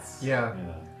 hats. Yeah.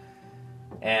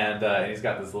 And he's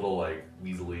got this little like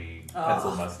weaselly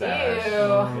pencil mustache.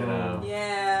 Ew.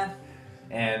 Yeah.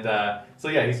 And so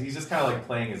yeah, he's just kind of like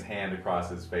playing his hand across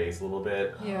his face a little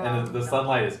bit, Yeah. and the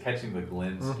sunlight is catching the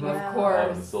glint Of of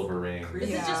course. the silver rings. Is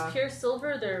it Yeah. just pure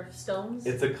silver? They're stones?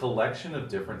 It's a collection of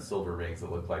different silver rings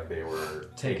that look like they were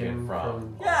taken Taken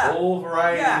from from- a whole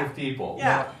variety Yeah. of people.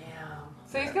 Yeah.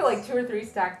 So he's got like 2 or 3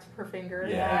 stacked per finger.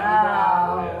 Yeah.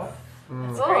 Wow. Oh, yeah.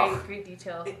 It's Ugh. great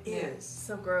detail. It is.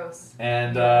 So gross.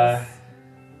 And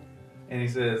he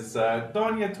says,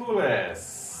 Doña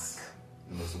Tules,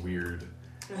 in this weird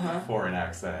foreign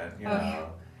accent, you know.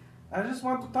 I just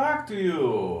want to talk to you.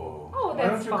 Oh, Why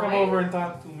don't that's you come fine. over and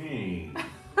talk to me?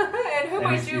 And who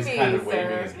might you he's be, kind of sir?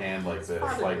 waving his hand like this,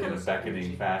 part of like in a yours,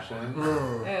 beckoning Gucci. fashion.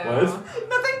 Yeah. What?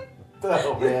 Nothing.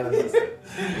 Oh man, I missed it.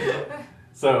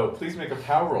 So please make a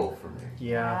power roll for me.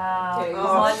 Yeah. Okay, Oh, come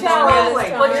on, she's Donna.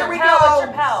 rolling. What's Here your we pal? go. What's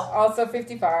your pal? Also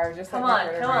 55, just Come like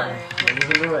on, my come on. critter. You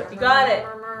can do it. You got it.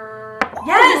 Murmur.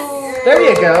 Yes! There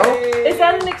you go. Is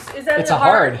that an is that It's a a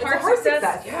hard. It's a hard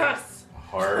success. Yes.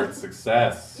 Hard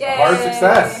success. Yay. Hard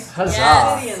success. Huzzah.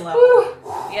 Yes. Gideon level.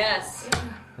 Yes.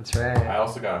 That's right. I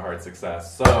also got a hard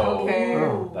success, so Okay.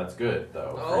 Oh. that's good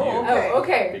though for Oh, you. okay. Oh,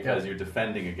 okay. Because you're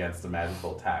defending against a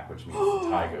magical attack, which means the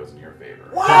tie goes in your favor.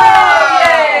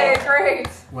 Yay! Great.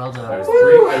 Well I done.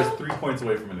 was 3 points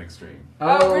away from an extreme.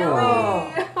 Oh,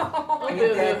 really? Look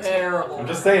at that terrible. I'm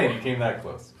just saying, you came that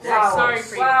close. Wow. Sorry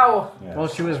for you. Wow. Yeah. Well,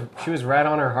 she was right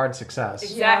on her hard success.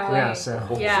 Exactly. Yeah,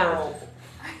 so. Yeah.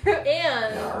 So,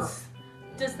 And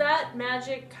does that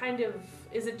magic kind of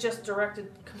is it just directed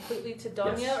completely to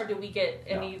Donya, Yes. or do we get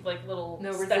any like little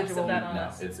No steps residual. of that on No,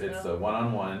 us? it's No? a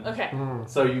one-on-one. Okay. Mm.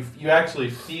 So you actually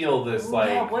feel this Ooh, like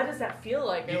yeah, what does that feel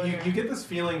like? you get this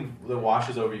feeling that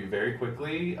washes over you very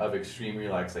quickly of extreme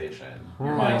relaxation.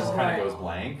 Your Mm. mind just kind Right. of goes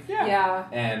blank. Yeah.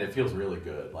 And it feels really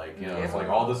good. Like, you know, it's Yeah. like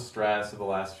all the stress of the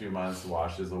last few months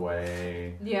washes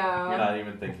away. Yeah. You're not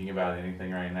even thinking about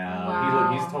anything right now.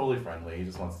 Wow. He's totally friendly. He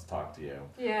just wants to talk to you.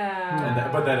 Yeah.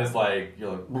 But then it's like,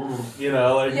 you're like, you know,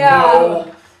 like, Yeah.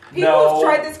 no. People No. have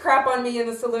tried this crap on me in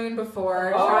the saloon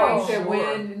before, Oh, trying to sure.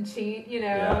 win and cheat, you know.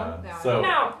 Yeah. No. So-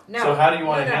 no. So how do you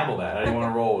want No, to no. handle that? How do you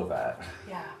want to roll with that?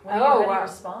 Yeah. Oh, How do you wow.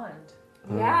 respond?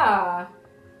 Yeah.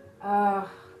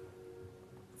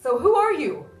 So who are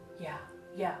you? Yeah.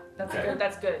 Yeah. That's Okay. good.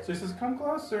 That's good. So he says, come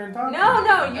closer and talk to No, me.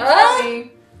 no, you tell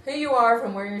me who you are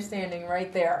from where you're standing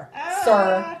right there,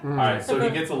 sir. All right, so he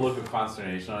gets a look of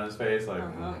consternation on his face, like,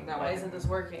 Why isn't this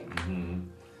working?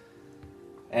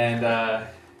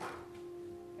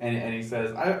 And he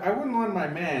says, I wouldn't want my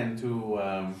man to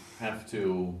have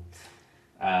to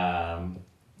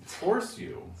force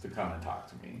you to come and talk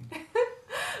to me.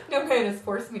 No man has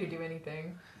forced me to do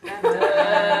anything.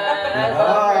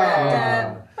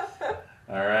 Ah.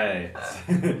 All right.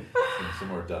 Some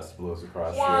more dust blows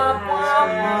across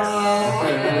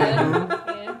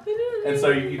and so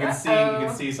you can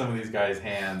see some of these guys'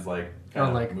 hands like kind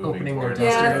of like moving opening their towards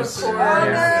dusters. Yes, of you. course.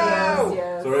 Yeah.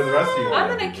 Yes. So where the rest of you I'm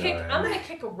want to gonna be kick. going? I'm gonna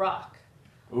kick a rock.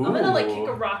 Ooh. I'm gonna like kick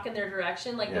a rock in their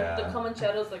direction, like Yeah. the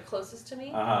Comanchero's like closest to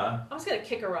me. Uh-huh. I'm just gonna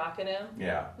kick a rock at him.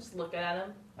 Yeah. Just look at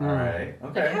him. All right.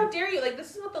 Like, Okay. how dare you? Like,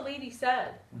 this is what the lady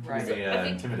said. Right. So, The I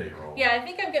think- intimidate roll. Yeah, I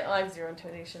think I'm getting. Oh, I have 0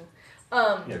 intimidation.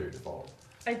 Yeah, your default.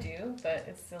 I do, but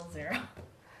it's still 0.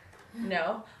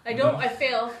 No, I don't. I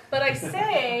fail, but I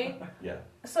say. Yeah.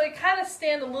 So I kind of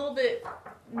stand a little bit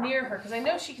near her because I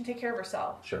know she can take care of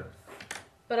herself. Sure.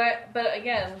 But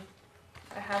again,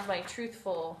 I have my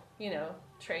truthful,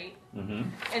 trait. Mm-hmm.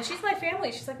 And she's my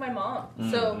family. She's like my mom.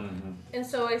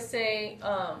 So I say,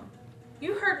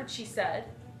 you heard what she said.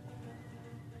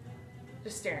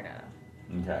 Just staring at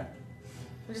him. Okay.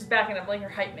 I'm just backing up like her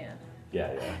hype man.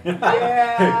 Yeah.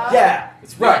 Yeah. Yeah.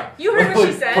 It's right. You heard what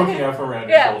she said. Poking up around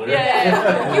your Yeah, shoulder.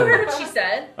 yeah. You heard what she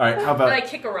said. All right. How And I about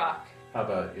kick a rock.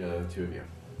 the two of you?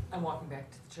 I'm walking back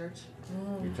to the church.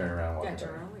 You turn around. And walk Yeah, back. turn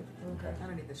around, leave. Okay. I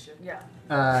don't need this shit.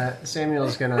 Yeah.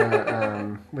 Samuel's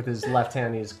gonna, with his left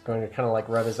hand, he's going to kind of like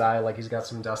rub his eye like he's got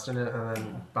some dust in it, and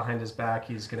then behind his back,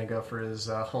 he's gonna go for his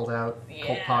holdout Colt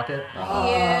Yeah. pocket.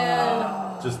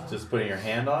 Yeah. Just putting your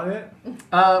hand on it,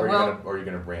 Well, or are you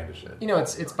gonna brandish it?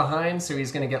 it's behind, so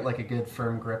he's gonna get like a good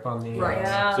firm grip on the. Right.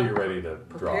 Yeah. So you're ready to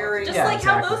draw. Preparing. Just Yeah, like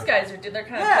how exactly. those guys are doing. They're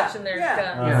kind of Yeah, touching their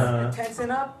yeah. guns. Uh-huh.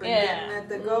 Tensing up and Yeah. getting at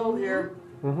the go here.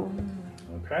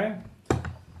 Okay.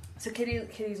 So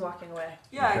Kitty's walking away.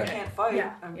 Yeah, I Okay. can't fight.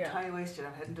 Yeah, I'm yeah. tiny wasted.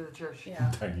 I'm heading to the church. Yeah.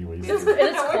 Tiny waist. And it's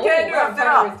What cold. can I do? I'm Rough it tiny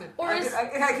up. wasted. Or I is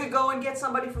could, I could go and get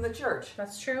somebody from the church.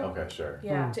 that's true? Okay, sure.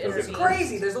 Yeah. To Go get It's intervene.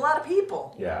 crazy. There's a lot of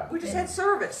people. Yeah. We just had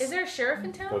service. Is there a sheriff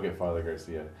in Go town? get Father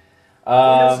Garcia.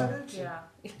 Yeah.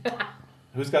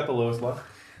 Who's got the lowest luck?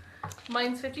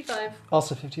 Mine's 55.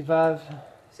 Also 55.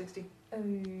 60.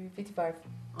 55.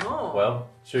 Oh. Well,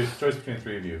 choice between the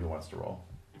three of you. Who wants to roll?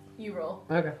 You roll.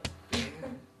 Okay.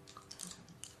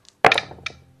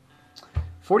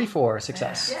 44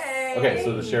 success. Yay. Okay,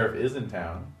 so the sheriff is in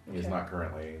town. He is Okay. not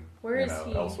currently Where is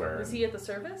he? elsewhere. Is he at the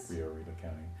service? Rio Rita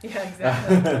County. Yeah,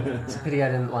 exactly. It's a pity I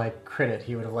didn't like crit it.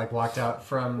 He would have like walked out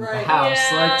from the Right. house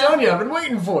Yeah. like, Donya, I've been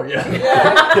waiting for you.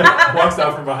 Walks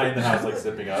out from behind the house like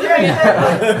sipping up.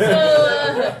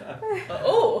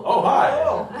 Oh. Oh,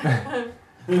 hi.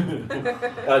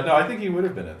 No, I think he would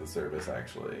have been at the service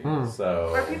actually.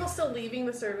 So Are people still leaving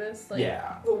the service? Like,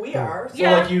 yeah. Well, we are. So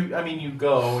Yeah. like you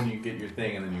go and you get your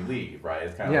thing and then you leave, right?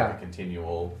 It's kind of Yeah. like a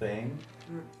continual thing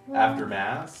after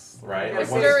mass, right? Yeah,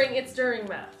 It's once- during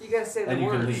mass. You gotta say the and you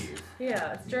words. can leave.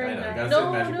 Yeah, it's during I know, you mass. gotta say the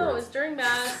No, magic no, words. it's during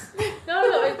mass.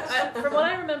 No. From what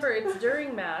I remember, it's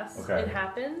during mass. Okay. It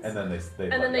happens. And then they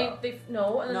and then let you out. they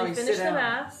No, they you finish sit the down.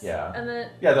 mass. Yeah. And then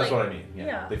Yeah, that's like, what I mean.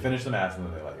 Yeah. They finish the mass and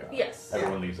then they let you out. Yes.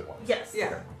 Everyone leaves at once. Yes.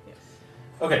 Yeah.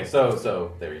 Okay,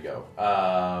 so there you go.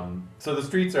 So the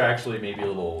streets are actually maybe a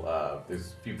little.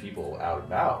 There's a few people out and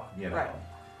about, you know. Right.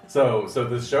 So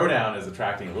this showdown is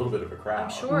attracting a little bit of a crowd. I'm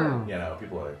sure. You know,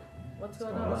 people are like, What's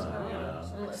going What's on? going on?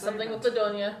 Mm, something with the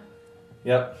Donya.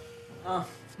 yep. Oh.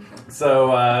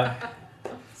 So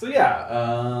yeah.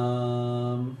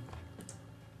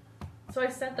 So I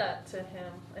said that to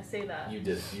him. I say that. You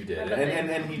did, I bet they-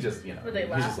 and he just, you know, Or they he's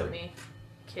laugh just at like, me.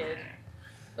 Kid.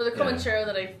 Or the Comanchero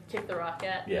that I kicked the rock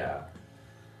at. yeah.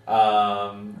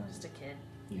 I'm just a kid.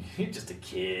 You're just a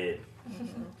kid.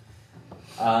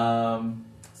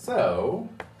 So,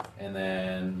 and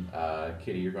then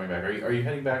Kitty, you're going back. Are you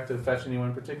heading back to fetch anyone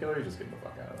in particular? Or are you just getting the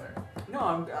fuck out of there? No,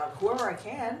 I'm whoever I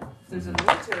can. If there's a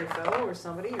military fellow or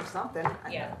somebody or something.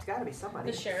 Yeah. It's got to be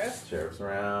somebody. The sheriff. Sheriff's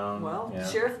around. Well, yeah.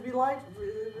 sheriff would be like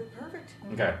perfect.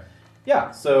 Okay.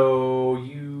 Yeah. So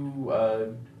you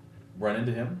run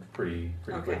into him pretty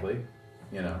Okay. quickly,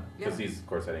 you know, because Yeah. he's of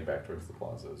course heading back towards the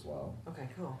plaza as well, Okay,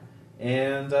 cool.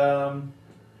 and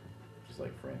just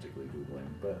like frantically googling,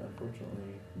 but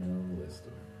unfortunately no list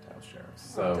of Taos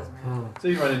sheriffs. Oh, it So doesn't matter. so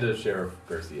you run into Sheriff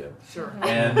Garcia, Sure.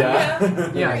 and Yeah,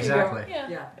 There you exactly. Yeah.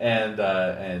 Yeah.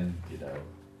 and you know.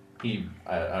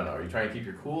 I don't know. Are you trying to keep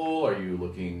your cool? Are you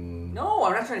looking? No,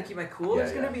 I'm not trying to keep my cool. Yeah,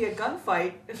 There's going to be a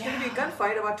gunfight. There's going to be a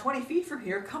gunfight about 20 feet from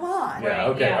here. Come on. Yeah. Right,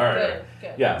 Okay. yeah, All right. good,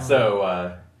 good. Yeah.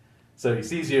 So he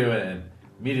sees you and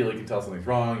immediately can tell something's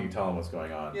wrong. You tell him what's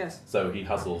going on. Yes. So he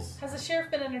hustles. Has the sheriff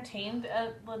been entertained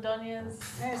at Ladonia's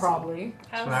Yes. Probably.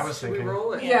 house? That's what I was Should we thinking.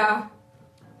 roll it? Yeah.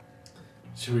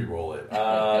 Should we roll it?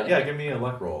 Yeah. Give me a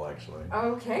luck roll, actually.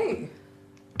 Okay.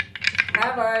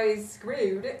 Have I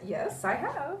screwed? Yes, I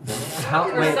have.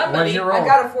 Wait, what did you roll? I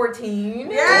got a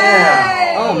 14.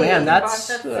 Yay! Oh man, that's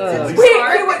That's-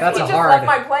 Wait, That's he a just hard. left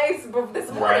my place this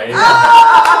morning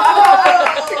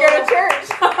Right. to go to church.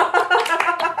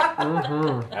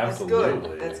 Mm-hmm. That's Absolutely.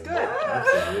 good. That's good.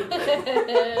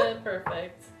 Absolutely.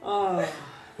 Perfect. Oh.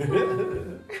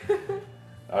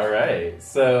 All right.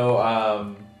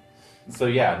 So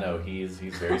yeah, no, he's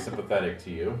very sympathetic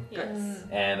to you, Yes.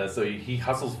 and so he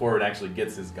hustles forward and actually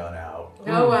gets his gun out. Oh,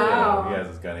 You know, wow. he has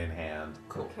his gun in hand,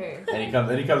 Okay. and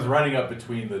he comes running up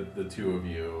between the two of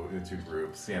you, the two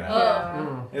groups. You know,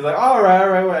 Oh. he's like, all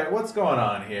right, what's going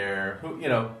on here?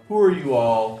 Who are you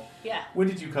all? Yeah. When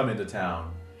did you come into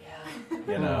town? Yeah.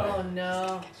 You know. Oh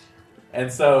no. And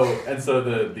so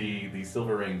the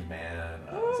silver ringed man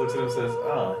looks at him and says,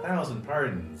 "Oh, 1,000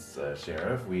 pardons,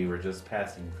 Sheriff. We were just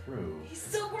passing through." He's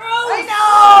so gross. I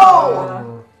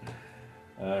know!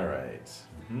 All right.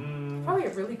 Probably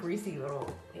a really greasy little.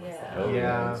 Yeah. Oh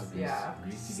Yeah. it's a Yeah.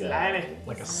 greasy guy.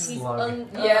 Like a He's slug.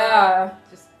 Yeah.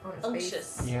 Just on his face.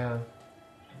 unctuous. Yeah.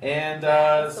 And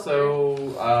That's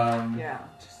the Yeah.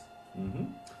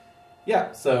 mhm.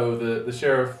 Yeah. So the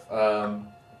sheriff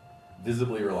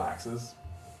visibly relaxes.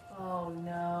 Oh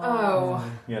no.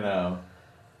 Oh. You know,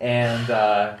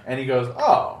 and he goes,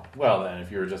 "Oh, well then,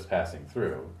 if you were just passing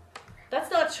through." That's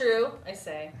not true, I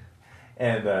say.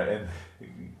 And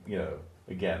you know,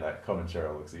 again, that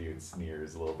Comanchero looks at you and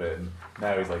sneers a little bit, and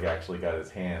now he's like actually got his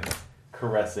hands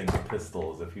caressing the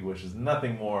pistol as if he wishes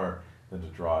nothing more than to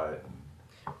draw it.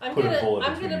 Put a bullet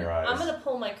between your eyes. I'm gonna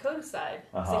pull my coat aside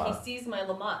so Uh-huh. he sees my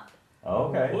Lamont. Oh,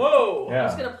 okay. Whoa! Yeah. I'm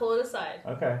just gonna pull it aside.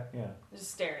 Okay. Yeah. Just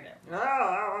staring at him.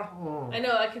 Oh. I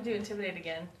know I can do intimidate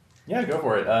again. Yeah, go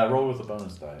for it. Roll with a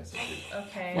bonus dice.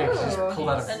 Okay. Yeah, just Ooh. pull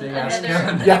out a big ass Another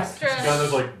gun. Yeah. extra. This gun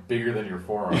is like bigger than your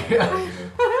forearm. Yeah.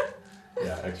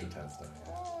 Yeah, extra 10 stuff.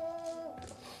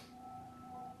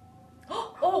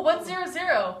 Oh,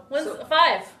 100. One's a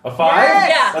 5. A 5?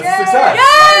 Yeah. That's a success.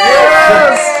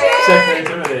 Yes! Check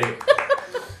for intimidate.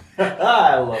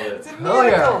 I love it. It's a Hell yeah.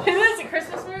 miracle. It is a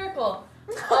Christmas miracle.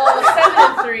 Oh, 7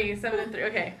 and 3. 7 and 3.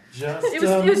 Okay. Just It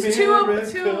was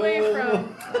two away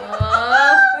from.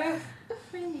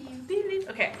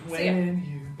 Okay. So yeah. When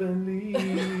you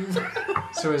believe.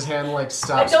 So his hand like I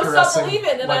stops don't stop caressing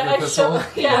believing, and like I a thistle. show.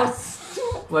 Yeah.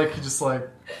 Like he just like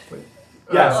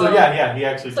Yeah, so yeah, he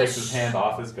actually So takes his hand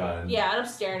off his gun. Yeah, and I'm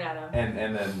staring at him.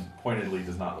 And then pointedly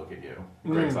does not look at you.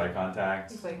 Breaks eye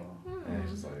contact. He's like, And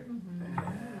he's just like,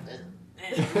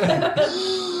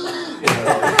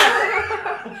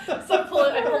 So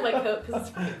I pull my coat because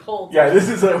it's pretty cold. yeah, this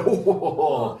is like,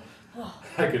 whoa.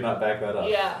 I could not back that up.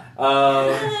 Yeah.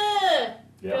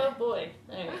 Yeah. Good boy.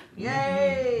 All right.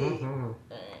 Yay! Mhm.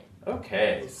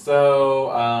 Okay, so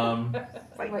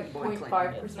Like like boy 0.5%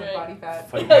 Right. body fat.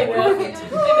 Fight I boy.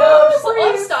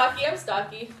 know. I'm stocky. I'm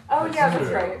stocky. Oh yeah, that's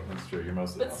true. right. That's true. You're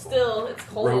mostly But muscle. still, it's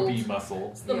cold. Ropey muscle.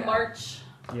 It's the Yeah. March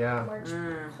Yeah.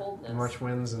 coldness. The March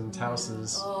winds and Taos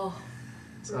is Oh,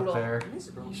 it's up brutal. there.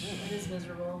 Miserable. it is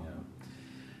miserable.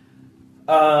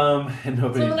 And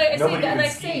nobody, So when I say nobody that, even and I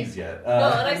say- skis yet. No, and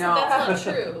I said No. that's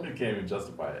not true. You can't even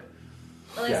justify it.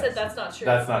 And I Yes. said that's not true.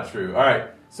 That's not true. All right.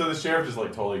 So the sheriff just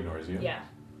like totally ignores you. Yeah.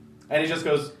 And he just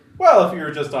goes, "Well, if you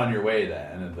were just on your way,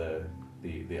 then." And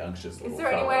the unctuous little Is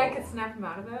there any way I fellow- could snap him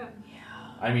out of it?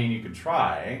 I mean, you could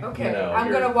try. Okay, You know, I'm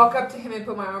you're- gonna walk up to him and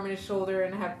put my arm on his shoulder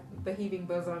and have the heaving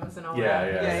bosoms and all Yeah,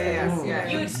 that. yeah. Yeah.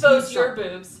 You expose your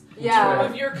boobs. Yeah.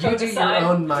 With your You coat do your aside.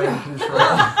 own mind control.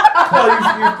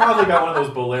 Well, you've probably got one of those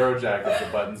bolero jackets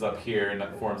that buttons up here and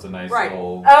that forms a nice Right.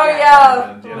 little. Oh yeah.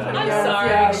 And, you know, I'm Yeah, sorry.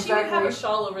 yeah, She would have a exactly.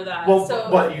 shawl over that. Well, so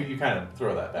but you kind of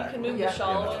throw that you back. can move Yeah. the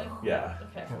shawl You away. know, yeah.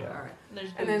 Okay. Yeah. All right. And there's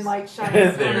And then boobs. like shine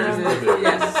There's his the sun. boobs.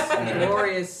 Yes.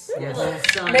 Glorious.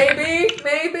 Yes. Sun.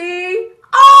 Maybe.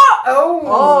 Oh.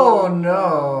 Oh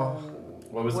no.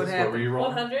 What was What this? What happened? were you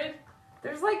rolling? 100.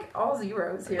 There's like all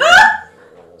zeros here.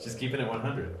 She's keeping it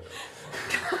 100.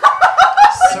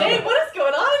 Renee, what is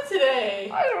going on today?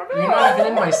 I don't know. You're not even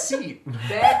in my seat.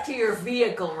 Back to your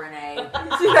vehicle, Renee.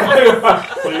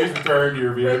 Please return to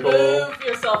your vehicle Remove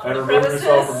yourself from and the remove premises.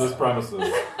 yourself from this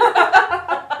premises.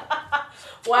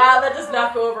 Wow, that does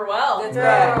not go over well. That's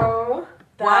right. No.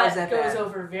 Why is that goes bad?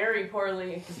 over very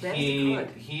poorly. As bad as He it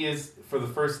could. he is for the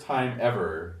first time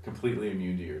ever completely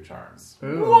immune to your charms.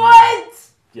 Ooh. What?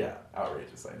 Yeah,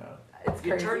 outrageous. I know. It's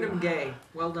You crazy. turned him gay.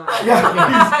 Well done. He's Yeah,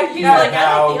 like, I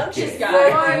now like the unctuous gay.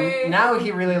 guy. And now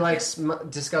he really likes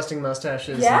disgusting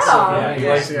mustaches. Yeah. And silver Yeah, he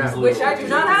hair. likes yeah. these Which little- I do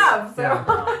not have. So.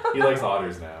 Yeah. He likes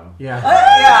otters now. Yeah.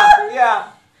 Yeah.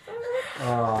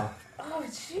 Oh. Oh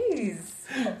jeez.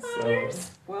 So,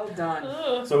 Well done.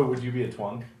 Ugh. so would you be a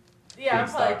twunk? Yeah, I'm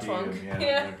Big, probably stocky, twunk. and-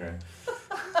 Yeah.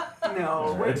 Okay.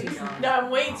 No. Right. Way too young. No, I'm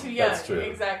way too young. That's true.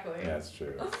 Exactly. Yeah, that's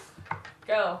true.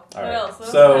 Go. What right. else? What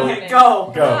So- else is happening?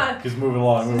 Go. Go. on. Just moving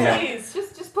along. Moving along. Please.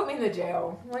 Just put me in the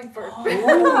jail. Like for.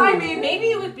 Ooh. I mean, Maybe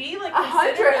it would be like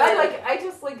 100.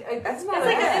 considered- That's not It's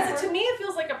like bad. to me, it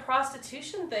feels like a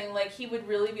prostitution thing. Like he would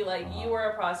really be like, "You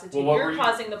are a prostitute. Well, what You're were you-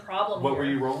 causing the problem." What here." were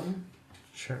you rolling?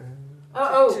 Sure.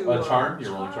 Oh. To, A charm?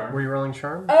 You're rolling charm? Were you rolling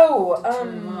charm? Oh.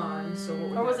 Turn him on. So what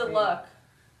would Or was that it be? luck?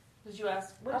 Did you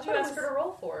ask? What I did you thought it ask her to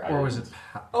roll for? Or was it?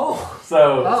 Oh.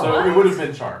 So Oh. it would have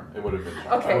been charm. It would have been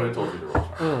charm. Okay. I would have told you to roll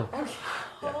charm. Mm.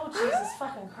 Oh Jesus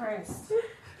fucking Christ!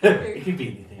 It could be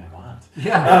anything I want.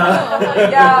 Yeah. Oh,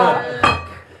 Yeah.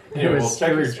 Anyway, we'll check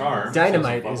it your was charm.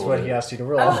 dynamite since is you what fumbled he it. asked you to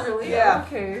roll. Oh really? Yeah.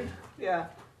 Okay. Yeah.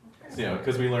 You know,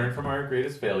 because we learn from our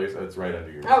greatest failures. Oh, it's right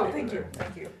under your. Oh, paper thank you. there.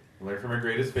 Thank you. We learn from our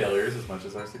greatest failures as much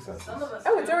as our successes. Some of us.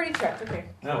 Oh, it's do. already checked. Okay.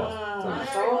 No, well,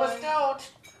 it's Some okay. of us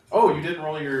don't. Oh, you didn't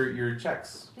roll your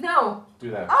checks. No. Do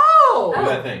that. Oh. Do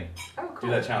that thing. Oh, Do cool.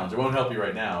 that challenge. It won't help you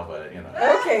right now, but you know.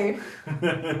 Okay. I'm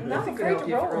I not think afraid it'll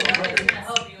to help roll. you if you roll I'm gonna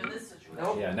help you in this situation.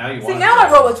 Nope. Yeah, now you See, want. now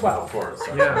I roll a 12. Of course.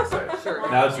 I was Yeah. gonna say.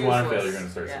 Sure. Now that you want to fail, Useless. you're going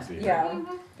to start Yeah. succeeding. Yeah.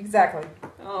 Exactly.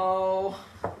 Oh.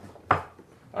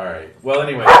 All right. Well,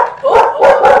 anyway.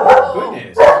 Oh,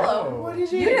 Goodness. Hello. What did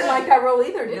You didn't like that roll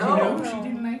either, did No, you? she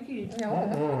didn't like it. No.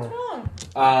 Mm.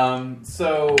 What's wrong?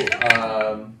 So,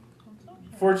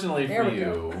 fortunately There for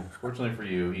we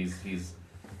you, he's.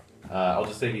 I'll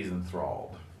just say he's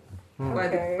enthralled.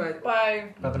 Okay. But By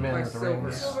About the man By with the silver.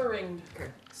 rings. silver ring.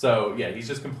 So yeah, he's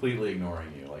just completely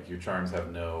ignoring you. Like your charms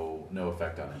have no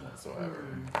effect on him whatsoever.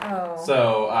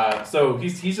 Oh. So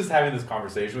he's just having this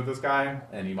conversation with this guy,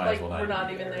 and he might Like as well not. we're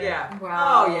not even there. yeah.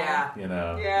 Wow. Oh yeah. You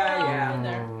know. Yeah. In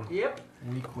there. Mm. Yep.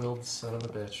 Weak-willed son of a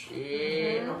bitch.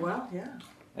 Yeah. Well, yeah.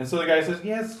 And so the guy says,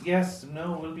 "Yes,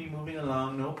 no, we'll be moving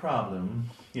along, no problem."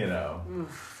 You know.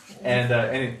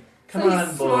 And come So on,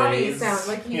 he's smarmy boys. sound,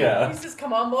 like he- yeah. He says,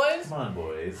 "Come on, boys." Come on,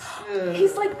 boys.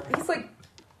 He's like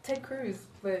Ted Cruz,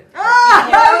 but Ah,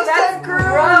 yeah, Ted that's Cruz.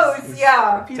 gross.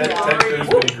 Yeah. Ted Cruz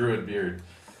when he grew a beard.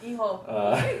 Hijo.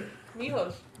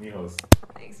 Mijos. Mijos.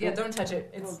 Thanks. Yeah, don't touch it.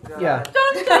 It's God. Yeah.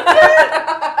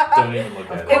 Don't even look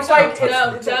at it. it's like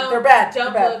No, it's, don't. they're bad.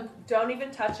 Don't They're bad. look. Don't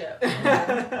even touch it.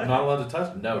 I'm not allowed to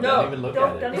touch it. No, don't even look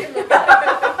at it. Don't even look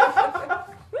at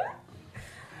it.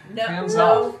 No, Hands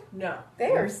no, off. no.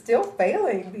 They are still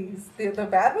failing these the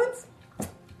bad ones.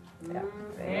 Yeah.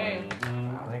 Dang.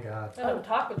 Mhm. Oh my god. I don't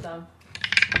talk with them.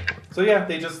 So yeah,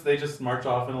 they just march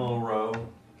off in a little row,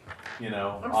 you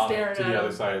know, I'm off staring to at the other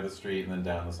them. side of the street and then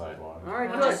down the sidewalk. All right,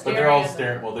 I'm good. just But they're all staring at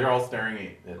staring. them. Well, they're all staring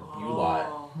at you lot,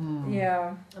 Oh.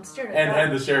 Yeah. I'm staring at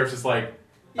and the sheriff's just like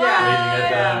Yeah.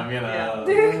 waving at them, you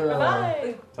know. Ugh.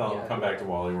 Bye. Tell them come back to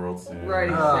Wally World soon. Right,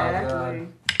 Oh, exactly.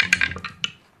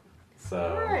 So.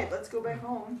 All right, let's go back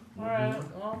home. All right.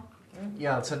 Well,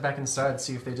 Yeah, let's head back inside,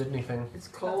 see if they did anything. It's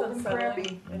cold that's and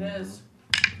unsettling. crappy. It is.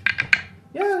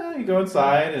 Yeah, you go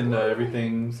inside and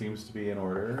everything seems to be in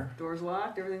order. Doors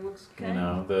locked. Everything looks okay. You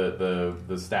know,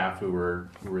 the staff who were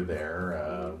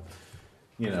there,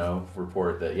 you know,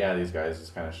 report that these guys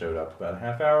just kind of showed up about a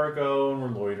half hour ago and were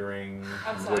loitering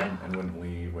Outside. and wouldn't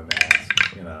leave when they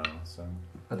asked. You know, so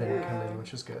But they didn't come Yeah. in,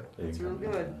 which is good. they didn't That's real come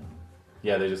in. good.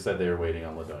 Yeah, they just said they were waiting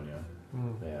on Ladonia.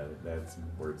 Mm. They had some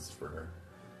words for her.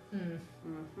 Mm-hmm.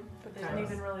 But they didn't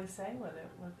even really say what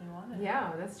they wanted.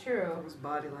 Yeah, that's It true. was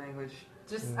body language.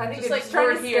 Just I think Just it's like trying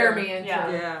we're to here. scare me into. Yeah.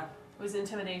 Yeah. It was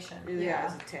intimidation.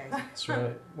 Yeah, it's a tag. That's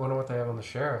right. Wonder what they have on the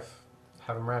sheriff.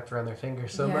 Have him wrapped around their finger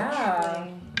so much. Yeah.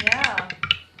 Yeah.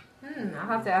 I'll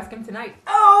have to ask him tonight.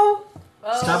 Oh,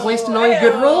 Stop wasting all your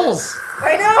good rolls.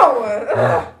 I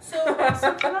know. So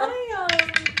can I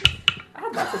I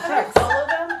had lots of can I checks. follow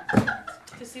them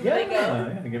to see where they go?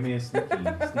 Yeah, give me a sneaky Can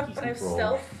I have sneak roll.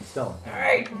 stealth? Stealth. All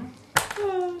right.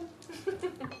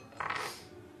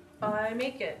 I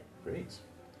make it. Great.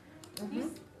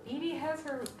 Edie has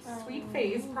her sweet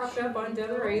face propped up on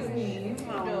Desiree's knee.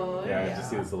 Oh. Yeah, I just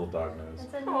see this little dog nose.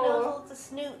 It's a nose, it's a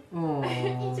snoot. Oh.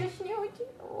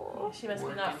 She must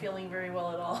be not feeling very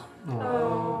well at all.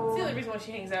 Oh. It's the only reason why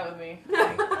she hangs out with me.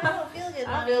 Like, I don't feel good.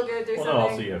 I feel good. Do Well, no,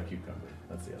 something. also you have cucumber.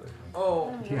 That's the other thing.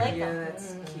 Oh, You like yeah, them.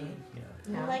 that's key.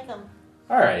 I like them.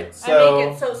 All right, I so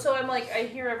make it so I'm like I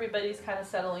hear everybody's kind of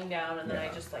settling down and then I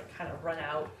Yeah. just like kind of run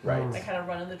out. right, I kind of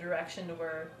run in the direction to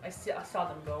where I saw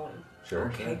them going. sure.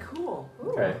 Okay, cool. Ooh,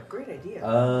 Okay. great idea.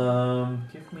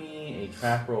 Give me a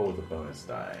trap roll with a bonus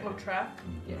die. Oh trap!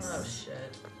 Yes. Oh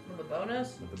shit! With a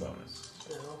bonus? With the bonus.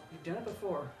 You've done it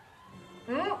before.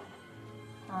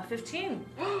 15.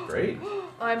 Great.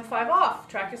 I'm 5 off.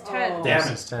 Track is 10. Oh. Damn it.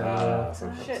 This is 10,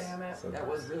 So Shit. close. Damn it. So That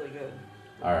close. was really good.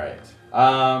 All right.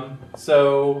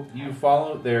 So you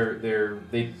follow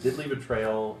they did leave a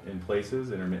trail in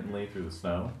places intermittently through the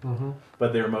snow, Mm-hmm.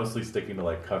 but they were mostly sticking to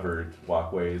like covered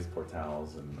walkways,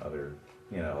 portals, and other,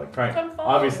 you know, like Come follow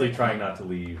obviously me. trying not to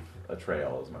leave a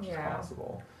trail as much Yeah. as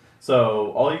possible.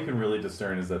 So all you can really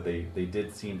discern is that they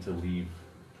did seem to leave,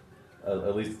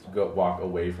 at least walk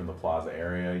away from the plaza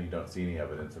area. You don't see any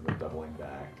evidence of them doubling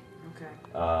back. Okay.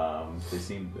 They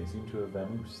seem to have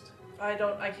vamoosed. I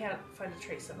can't find a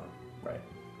trace of them. Right.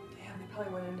 Damn, they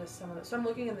probably went into some of the. So I'm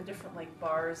looking in the different like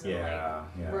bars and Yeah.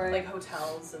 Yeah. Right. like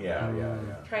hotels and Yeah. like, Yeah.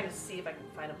 trying to see if I can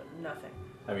find them, but nothing.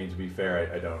 I mean, to be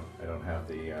fair, I don't have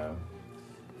the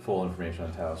full information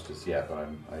on Taos just yet, but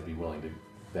I'd be willing to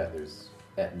bet there's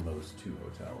at most 2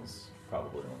 hotels,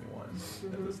 probably only one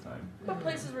at this time. What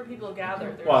places where people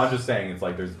gather? There's Well, I'm just saying it's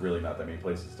like there's really not that many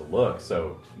places to look,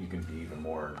 so you can be even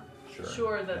more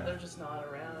sure that yeah. they're just not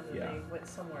around and Yeah. they went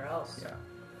somewhere else. Yeah.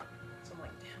 So I'm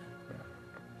like, damn it. Yeah.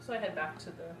 So I head back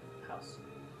to the house.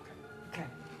 Okay.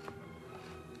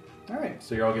 All right,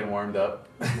 so you're all getting warmed up,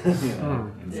 you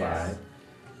know, inside. Yes.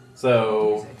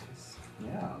 So,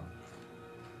 yeah.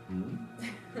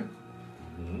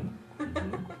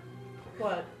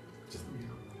 What? Just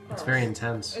It's Oh. very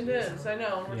intense. It is, I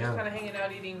know. We're Yeah. just kind of hanging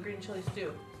out eating green chili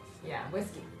stew. Yeah,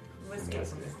 whiskey. Whiskey.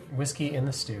 Whiskey in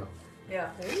the stew.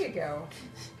 Yeah. There you go.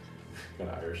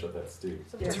 gonna Irish up that stew.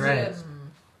 Some That's tortillas. right.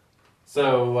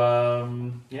 So,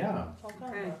 yeah. It's all kinds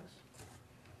Okay. of-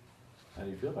 How do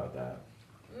you feel about that?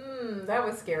 That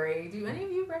was scary. Do any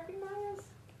of you recognize?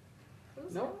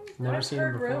 those Nope. guys? Never I've seen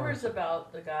heard him before. rumors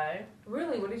about the guy.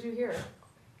 Really? What did you hear?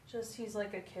 Just he's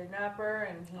like a kidnapper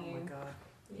and Oh he, my god.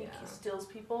 I think Yeah. he steals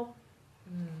people.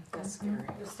 That's scary.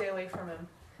 Just stay away from him.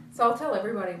 So I'll tell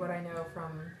everybody what I know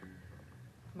from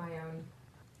my own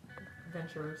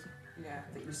ventures. Yeah,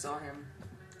 that you saw him.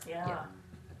 Yeah. Yeah.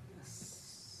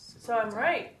 So I'm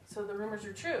right. So the rumors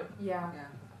are true. Yeah. Yeah.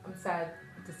 I'm sad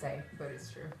to say, but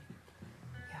it's true.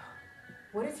 Yeah.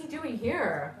 What is he doing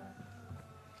here?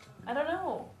 I don't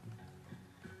know.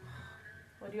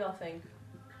 What do y'all think?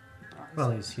 Oh, Well,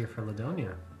 he's here for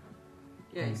Ladonia.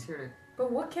 yeah, he's here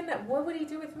But what would he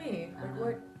do with me? Like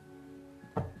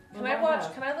what? Can I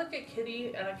watch? Can I look at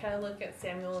Kitty and I kind of look at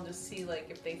Samuel and just see like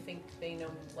if they think they know,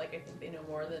 like I think they know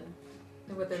more than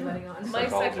what they're letting on? My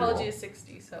psychology is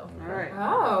 60, so. All right.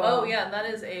 Oh yeah, and that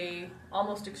is a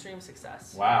almost extreme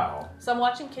success. Wow. So I'm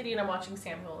watching Kitty and I'm watching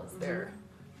Samuel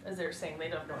as they're saying they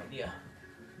have no idea.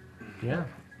 Yeah.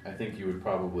 I think you would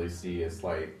probably see a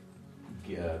slight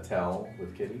tell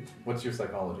with Kitty. What's your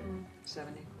psychology?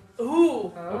 70.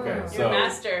 Ooh. Okay, You're a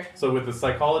master. So with the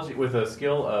psychology, with a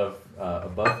skill of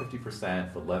above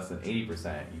 50% but less than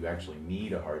 80%, you actually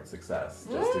need a hard success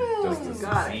just to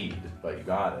succeed. But you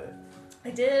got it. I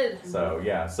did. So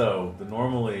yeah. So the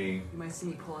normally You might see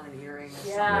me pulling an earring or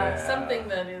Yeah, something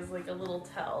that is like a little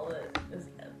tell that is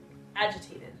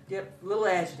agitated. Yep, a little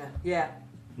agita. Yeah.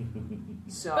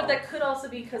 So. But that could also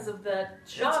be because of the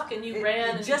shock and you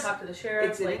ran and you talked to the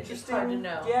sheriff. It's an like, interesting. it's hard to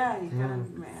know. Yeah, you kind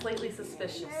of Slightly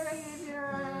suspicious.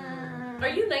 Are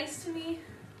you nice to me?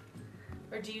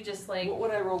 Or do you just like... What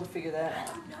would I roll to figure that out?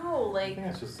 I don't know, I like... think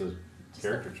it's just a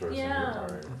character choice yeah. on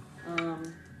your part.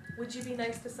 Would you be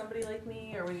nice to somebody like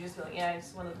me? Or would you just be like, yeah, I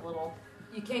just one of the little...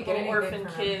 You can't get little anything orphan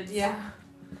from kids. him. Yeah.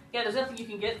 Yeah, there's nothing you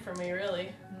can get from me,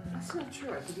 really. That's not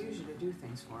true. I could use you to do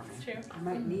things for me. It's true. I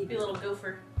might need Be a you. little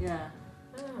gopher. Yeah.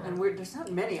 And there's not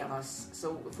many of us,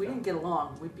 so if we didn't get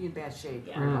along, we'd be in bad shape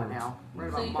Yeah. right about now. Right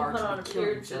So about you March, can put on we'd be killing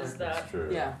each appearances other. that... That's true.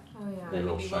 Yeah. Oh yeah. That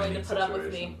you'd be willing to put up with me.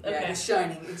 situation. Yeah, Okay. the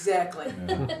shining, exactly.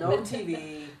 Yeah. No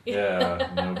TV. Yeah,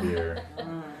 no beer.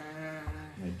 Mm.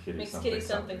 Make Kitty Makes something. Kitty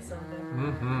something.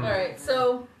 Mm-hmm. Alright,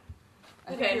 so... I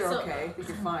think Okay, you're so- okay. I think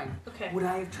you're fine. Okay. Would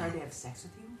I have tried to have sex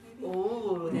with you, maybe?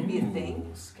 Ooh. Would that be a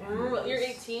thing? You're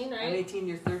 18, right? I'm 18,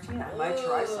 you're 13. I might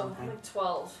try Ooh, something. I'm like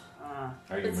 12.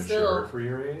 Are you But mature still- for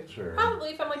your age, or? Probably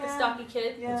if I'm like a Yeah. stocky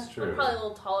kid. Yeah. That's true. I'm probably a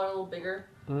little taller, a little bigger.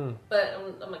 But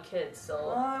I'm a kid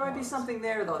still. Well, there might be something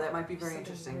there, though. That might be very Something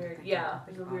interesting. weird. To think Yeah, of.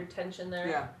 there's a weird tension there.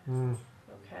 Yeah.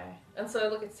 Okay. And so I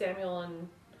look at Samuel and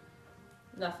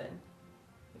nothing.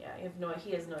 Yeah, he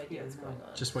has no idea what's going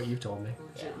on. Just what you've told me.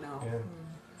 Legit, no. Yeah.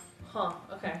 Huh,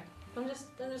 okay. I'm just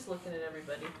looking at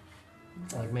everybody.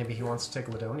 Like maybe he wants to take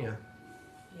Ladonia.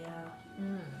 Yeah.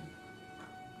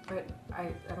 But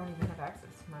I don't even have access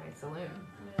to my saloon.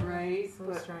 Yeah. Right? So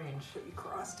But strange. you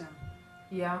crossed him.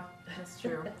 Yeah, that's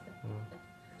true.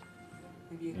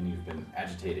 Maybe you And you've been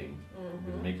agitating, you've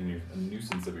been making a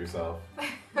nuisance of yourself.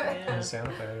 Yeah. In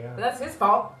Santa Fe, yeah. That's his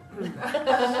fault.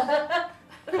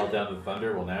 Called down the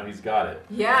thunder. Well, now he's got it.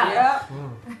 Yeah.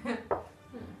 Yeah.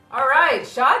 All right,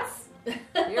 shots.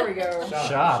 Here we go.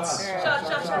 Shots. Shot.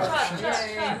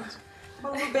 How about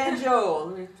a little banjo?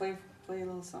 Let me play a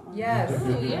little something. Yes.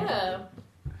 Ooh, yeah.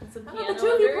 It's a Oh, piano the two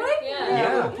of you under. play? Yeah.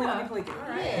 Yeah. Little plinkety-plinky.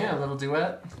 Yeah, a little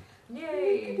duet.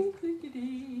 Yay.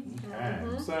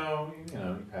 Okay. So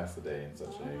you pass the day in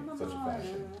such a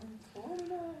fashion.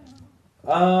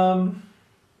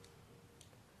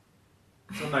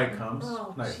 So night comes.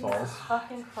 Oh, Night Jesus falls.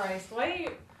 fucking Christ. What are you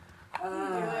doing?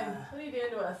 What are you doing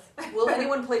to us? Will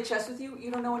anyone play chess with you?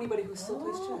 You don't know anybody who still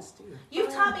plays chess, do you?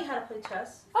 You've taught me how to play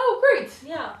chess. Oh, great.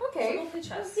 Yeah. Okay. So we'll play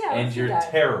chess. Yeah. And let's do you're that.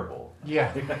 terrible.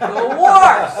 Yeah. The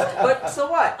worst! But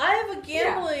so what? I have a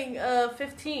gambling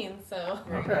 15, so.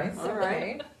 Very Okay. nice. All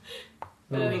right.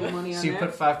 But A little anyway. money on So you that.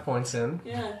 put 5 points in.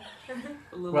 Yeah.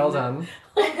 A little Well on done.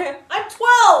 I'm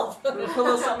 12! that. Put a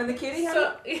little something in the kitty,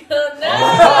 honey? So, no!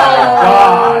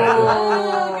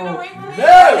 God. Get away from me!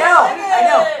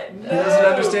 I He doesn't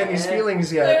understand these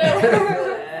feelings yet.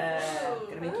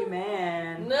 Gonna make you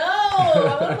mad. No!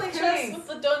 I want to play chess with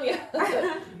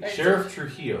Ladonia. Sheriff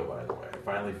Trujillo, by the way,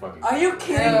 finally fucking. Are you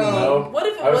kidding me? No. What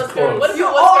if it I was was close. What if it You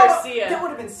was are- Garcia? That would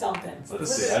have been something.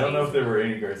 Let's see. I don't know if there were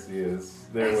any Garcias.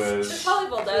 There There's was. probably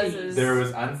Valdez's. There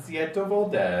was Ancieto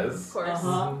Valdez, Of course.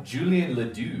 Uh-huh. Julian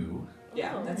Ledoux,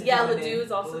 Yeah, that's a Yeah, common Ledoux name.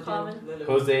 is also Ledoux. common. Ledoux.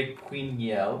 Jose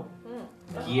Quiniel,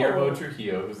 Guillermo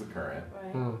Trujillo, who's the current,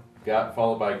 Right.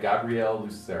 followed by Gabriel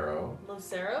Lucero,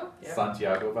 Lucero? Yep.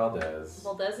 Santiago Valdez,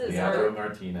 Valdez's Leandro are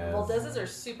Martinez, Valdez's are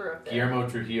super up there. Guillermo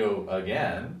Trujillo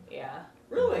again, Yeah.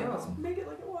 Really? Oh. Let's make it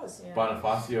like it was. Yeah.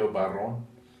 Bonifacio Barron,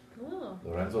 Oh.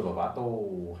 Lorenzo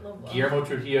Lovato, Lovato. Guillermo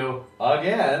Trujillo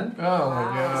again. Oh my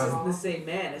Wow, this god. isn't the same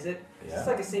man, is it? Is this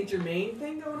Yeah. like a Saint Germain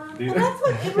thing going on? These Well, that's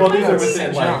what it well, these are reminds me.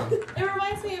 within like It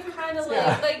reminds me of kind of like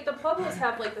Yeah. like the Pueblos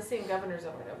have like the same governors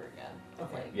over and over again.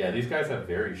 Okay. Like yeah. These guys have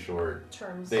very short.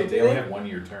 terms. They do only they? have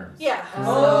 1-year terms. Yeah.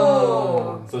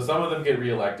 Oh. So some of them get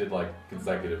reelected like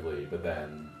consecutively, but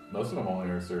then most of them only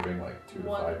are serving like 2 to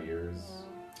 5 years.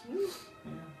 Yeah.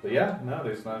 But yeah, no,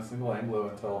 there's not a single Anglo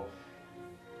until,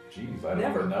 geez, I don't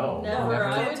Never. even know. Never.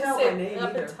 I Can't would tell say by name up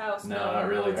either. in Taos. No, not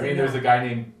really. I Say mean, no. there's a guy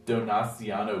named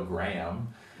Donaciano Graham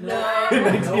No. in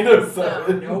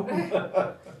 1907. Nope.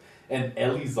 And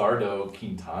Elizardo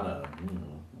Quintana.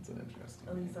 That's an interesting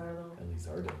Elizardo.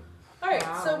 Elizardo. All right,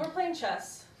 Wow. so we're playing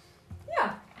chess.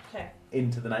 Yeah. Okay.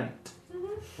 Into the night.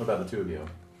 What about the two of you?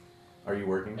 Are you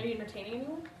working? Are you entertaining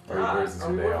anyone? Or is this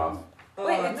your day off?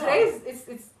 Wait, and no. today's it's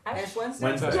It's actually Wednesday.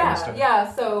 Wednesday. yeah, yeah.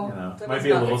 You So know, That might is be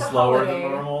a not- little it's a slower than holiday.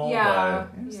 normal, Yeah.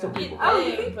 but still Yeah. people. Oh,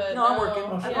 Hey, you think- but No, I'm working.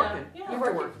 Oh, I'm shit. working. Yeah. You have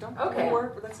to work. Don't Okay. you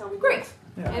work, but that's how we do great. it.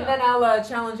 Yeah. And then I'll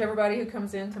challenge everybody who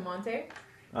comes in to Monte.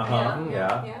 Uh-huh.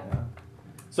 Yeah. Yeah.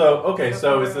 So, okay, So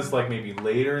so for- is this like maybe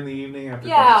later in the evening after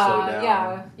things Yeah, slow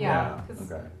down? yeah.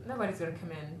 'Cause Okay. nobody's gonna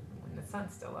come in when the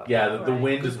sun's still up. Yeah, the Right.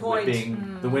 wind Good is point.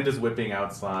 whipping. The wind is whipping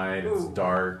outside. It's Ooh.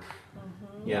 dark.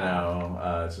 Mm-hmm. You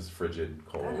know, it's just frigid,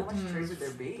 God, how cold. much trees would there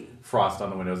be? Frost on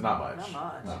the windows. Not much. Not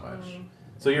much. Not much. Mm.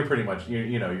 So you're pretty much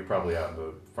you're probably out in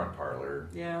the front parlor.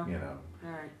 Yeah. You know,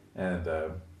 All right. and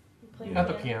Playing At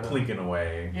the piano. piano. plinking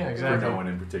away. Yeah, For exactly. no one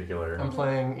in particular. I'm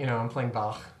playing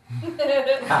Bach. Yeah,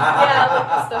 like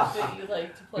the stuff that you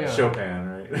like to play. Yeah. Chopin,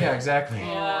 right? Yeah, exactly.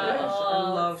 Yeah. I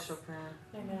love Chopin.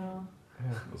 I know.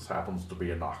 This happens to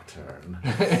be a nocturne.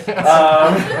 That's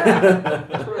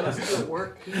where I listen to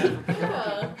work.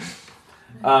 Yeah.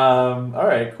 All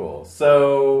right, cool.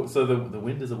 So the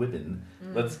wind is a whipping.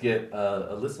 Let's get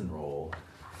a listen roll.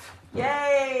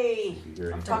 Yay! If you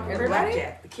hear I'm talking to anything. Everybody?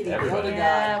 Blackjack, the kitty, Everybody. the elder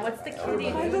Yeah, god. what's the kitty?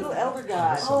 Everybody. My little elder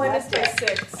god. Oh, I missed my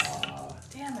Blackjack. 6. Ah,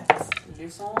 Damn it.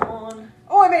 This one.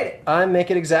 Oh, I made it! I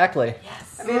make it exactly.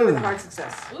 Yes. I made it with a hard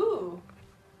success. Ooh.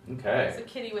 okay, It's a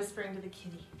kitty whispering to the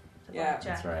kitty. The Yeah.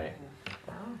 blackjack. that's right.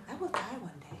 I will die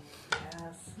one day.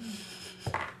 Yes.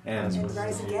 And And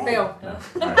rise again. Fail. no.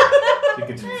 All right. You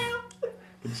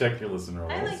can check your listen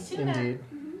rolls. I like tuna. Indeed.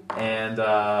 And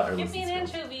or Give me listen an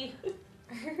skills. anchovy.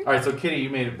 All right, so Kitty, you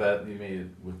made it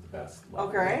with the best. level.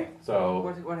 Okay. So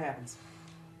What happens?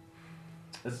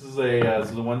 this is a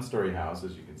one-story house,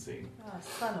 as you can see. Oh,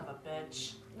 son of a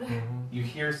bitch. You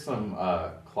hear some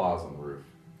claws on the roof.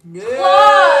 No!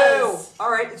 Claws!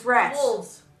 Alright, it's rats.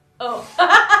 Wolves. Oh.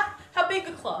 How big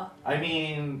a claw? I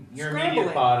mean, your Scrambling.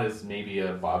 immediate thought is maybe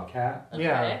a bobcat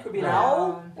Yeah. Could be an Right.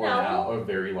 owl. or an Owl. owl, a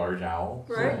very large owl.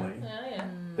 Right. Certainly, Oh, yeah.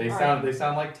 they sound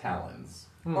like talons,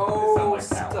 Oh, sound like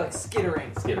like talons.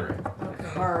 skittering. skittering.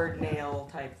 Hard nail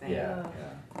type thing. Yeah, Oh.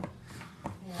 yeah.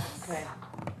 Yes. Okay.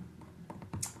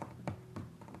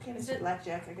 Okay, Is Mr. it-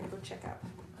 Blackjack, I gotta go check out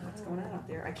what's going on out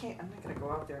there. I'm not gonna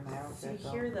go out there in my So outfit. you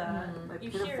hear that. My You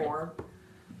hear it. pinafore.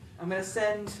 I'm gonna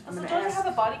send. I'm So gonna don't you ask. have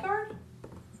a bodyguard?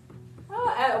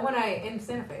 Well, when I in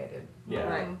Santa Fe, I did. Yeah.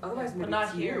 Right. Otherwise, But maybe not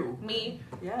it's here. you. Me.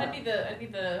 Yeah. I'd be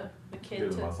the kid Do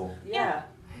the to muscle. Yeah.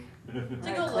 to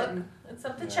Right, go look. Clinton. It's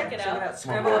up to Yeah. check it out.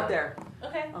 Scramble up there.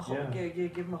 Okay. I'll Yeah.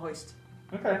 give him a hoist.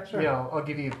 Okay, sure. Yeah, I'll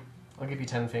give you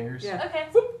 10 fingers. Yeah. Okay.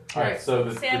 All right, so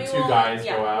the Samuel, two guys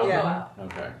yeah, go out. Yeah. Go out.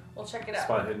 Okay. We'll check it out.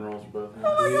 Spot hidden rolls for both.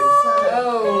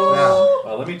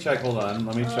 Oh. Let me check. Hold on.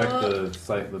 Let me check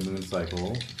the moon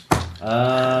cycle.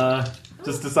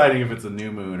 Just deciding if it's a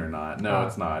new moon or not. No,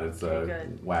 it's not. It's Okay,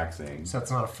 good. waxing. So it's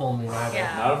not a full moon either.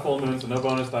 Yeah. Not a full moon, so no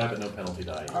bonus die, but no penalty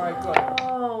die. All right, good.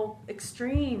 Oh,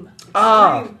 extreme.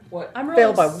 Ah, What? I'm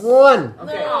failed by rolling. 1.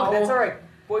 Okay, No. that's all right.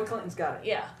 Boy Clinton's got it.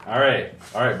 Yeah. All right,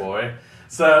 boy.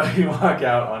 So you walk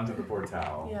out onto the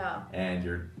portal, Yeah. and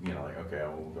you're, like, okay, I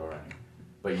will go around.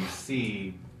 But you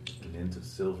see an hint of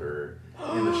silver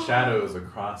in the shadows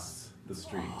across the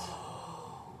street.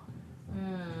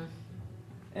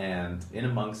 And in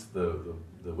amongst the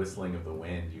whistling of the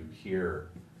wind, you hear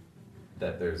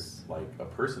that there's like a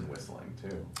person whistling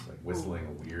too, like whistling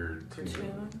a weird tune.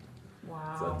 Tune. It's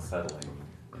Wow. unsettling. in its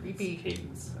Creepy.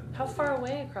 cadence. And How far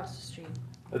away across the street?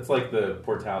 It's like the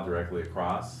portal directly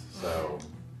across, so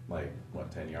like what,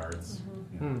 10 yards?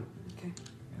 Mm-hmm. Yeah.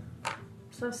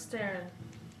 So I'm staring,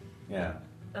 Yeah.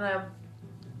 and I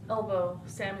elbow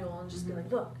Samuel and just be like,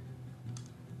 "Look,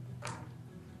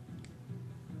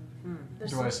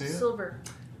 there's Do some I see it? silver."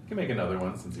 You can make another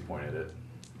one since you pointed it.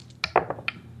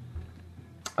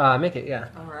 Make it, yeah.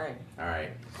 All right. All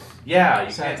right. Yeah,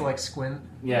 you So I have can. to like squint.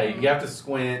 Yeah, you have to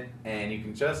squint, and you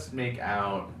can just make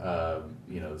out, a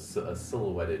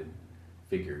silhouetted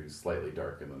figure who's slightly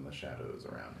darker than the shadows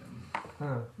around him.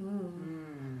 Huh.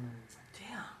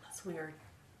 Damn, that's weird.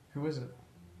 Who is it?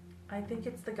 I think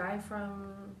it's the guy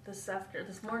from this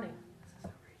morning.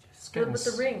 Let's The with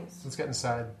the rings. Let's get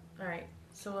inside. All right,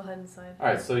 so we'll head inside. All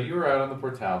right, so you were out on the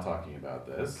portal talking about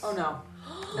this. Oh no.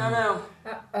 No.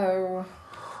 Oh.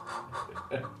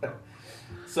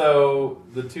 So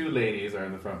the two ladies are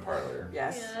in the front parlor.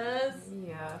 Yes. Yes.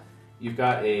 Yeah. You've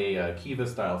got a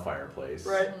Kiva-style fireplace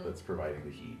Right. that's providing the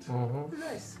heat. Mm-hmm.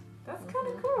 Nice. That's kind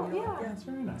of cool. Yeah. Yeah, it's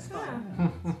very nice. Yeah.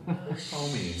 It's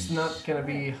Homey. not going to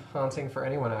be haunting for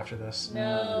anyone after this.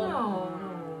 No. No.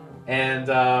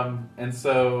 And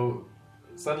so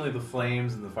suddenly the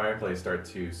flames in the fireplace start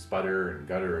to sputter and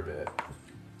gutter a bit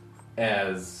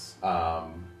as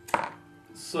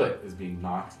soot is being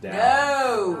knocked down.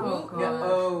 No! God.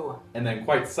 No! And then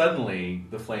quite suddenly,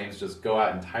 the flames just go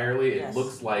out entirely. Yes. It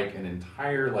looks like an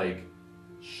entire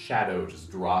shadow just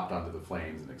dropped onto the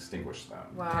flames and extinguished them.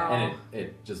 Wow. And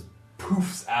it just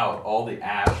poofs out all the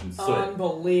ash and soot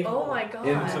Unbelievable. Oh my god.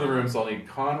 into the room. So I'll need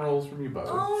con rolls from you both.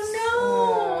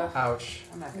 Oh Ouch.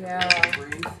 I'm not gonna Yeah. be able to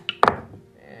breathe.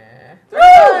 Eh.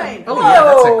 39! Oh yeah,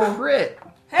 that's a crit.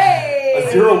 Hey!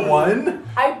 A 0-1?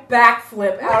 I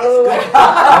backflip out of the way.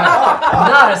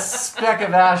 Not a speck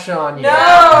of ash on you.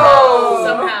 No!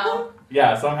 Somehow.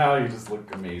 Yeah, somehow you just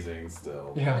look amazing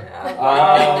still. Yeah.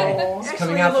 Um, It's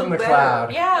coming out from the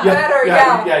cloud. Yeah. Better,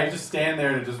 yeah. You just stand there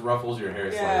and it just ruffles your hair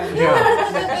Yeah. slightly.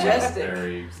 Yeah. Majestic.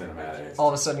 Very cinematic. All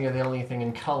of a sudden, you're the only thing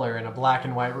in color in a black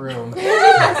and white room.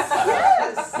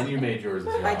 Yes! And you made yours as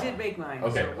well. I did make mine.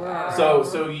 Okay. Wow.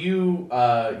 So you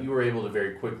were able to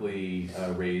very quickly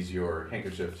raise your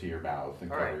handkerchief to your mouth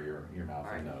and All cover right. your mouth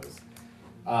All and nose.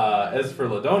 As for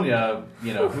Ladonia,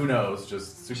 who knows?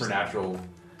 Just supernatural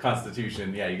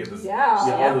constitution. Yeah, you get this. Yeah.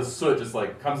 All this soot just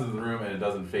comes into the room and it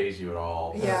doesn't phase you at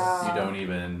all. Yeah. You don't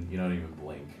even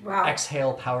blink. Wow.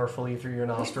 Exhale powerfully through your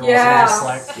nostrils. Yeah. And just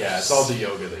like, Yeah, it's all the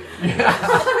yoga that you do.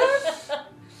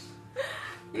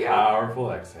 Yeah.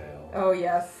 Powerful exhale. Oh,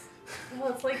 yes.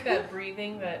 Well, it's like that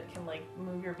breathing that can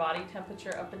move your body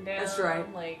temperature up and down. That's right.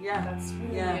 Yeah. That's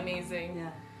really Yeah. amazing. Yeah.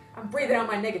 I'm breathing out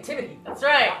my negativity. That's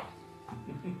right.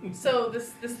 So this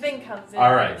thing comes in.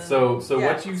 All right. and- So Yeah,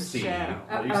 what you it's a see, shadow.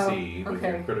 what you Uh-oh. see with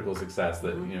your Okay. critical success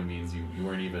that means you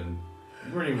weren't even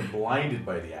blinded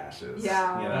by the ashes.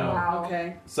 Yeah. You know. Wow.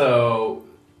 Okay. So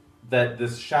that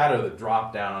this shadow that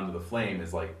dropped down onto the flame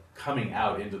is coming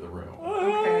out into the room,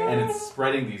 Okay. and it's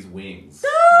spreading these wings.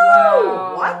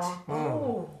 Wow. What?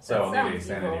 Oh. So that I'll need a sounds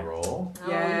sanity evil. roll Oh,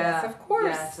 yes, of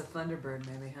course. Yeah, it's a Thunderbird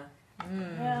maybe, huh?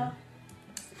 Yeah.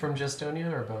 from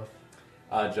Justonia or both?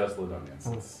 just Ladonia,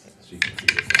 since she can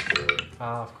see this clearly.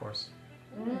 Ah, of course.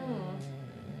 I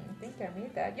think I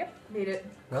made that. Yep, made it.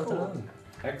 Well Cool. done.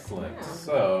 Excellent. Yeah.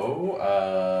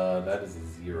 So that is a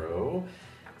 0.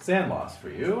 Sand loss for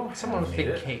you. Someone with Made big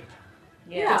it. cape.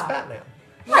 Yeah. It's Batman.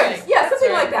 Right. Yeah, That's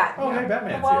something right. like that. Oh, hey,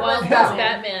 Batman's Wild here. Wild Yeah. West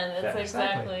Batman. That's Yeah,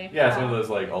 exactly. Yeah, it's one of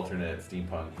those alternate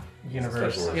steampunk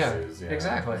Universe. special Yeah, issues, yeah.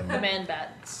 exactly. The Man Bat.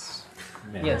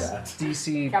 Man, Yes, that.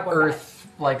 DC Cowboy Earth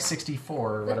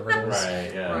 64 or whatever it is.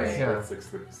 Right, yeah. Right. It's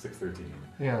Yeah. 613.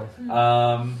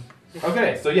 Yeah.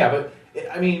 Okay, so yeah, but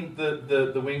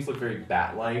the wings look very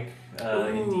bat-like,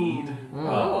 indeed,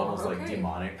 almost like okay.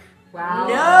 demonic. Wow.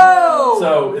 No!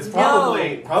 So it's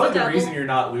probably It's a the devil. reason you're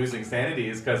not losing sanity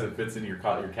is because it fits in your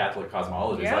Catholic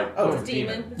cosmology. Yeah. It's it's a It's a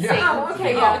demon. demon. It's Yeah. Satan. Oh,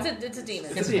 okay, Oh, yeah. it's a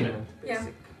demon. It's a demon. Yeah.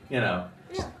 You know.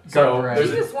 Yeah. So Right. there's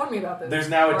Jesus warned me about this. there's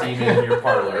now a Right. demon in your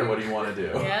parlor. What do you want to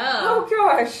do? Yeah. Oh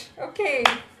gosh. Okay.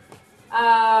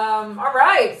 All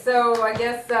right. So I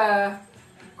guess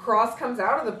cross comes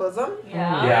out of the bosom.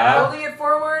 Yeah. Yeah. Holding it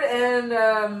forward and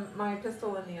my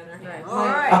pistol in the other hand. All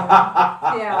right.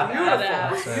 Yeah.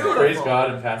 Badass. Beautiful. Praise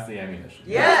God and pass the ammunition.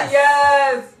 Yes.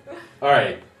 Yes. All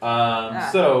right.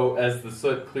 So as the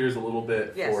soot clears a little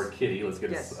bit Yes. for Kitty, let's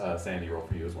get Yes. a sandy roll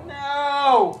for you as well.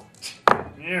 No!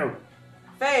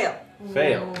 Fail.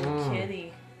 Fail. Ooh,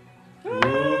 Kitty.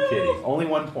 Ooh, Kitty. Only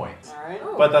 1 point. All right.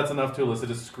 Oh. But that's enough to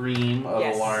elicit a scream of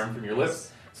Yes. alarm from your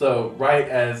lips. So right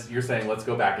as you're saying, let's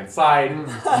go back inside,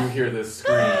 you hear this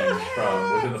scream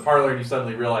from within the parlor, and you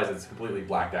suddenly realize it's completely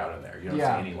blacked out in there. You don't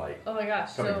Yeah. see any light Oh my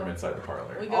gosh. coming So from inside the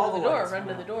parlor. we go All to the the door. lights Run to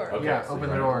went the out. door. Okay, Yeah, so open you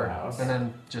the run into door, the house. and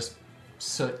then just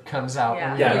soot comes out. Yeah.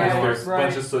 and Yeah, you're because like, there's a bunch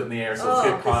Right. of soot in the air, so Oh, let's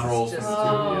get this con is rolls from just- the two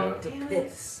of Oh. you. Damn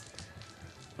it.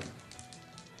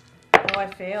 Oh, I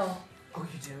fail. Oh,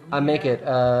 you do? I make it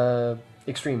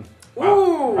extreme. Wow.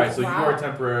 Ooh. All right, so wow. you are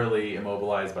temporarily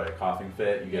immobilized by a coughing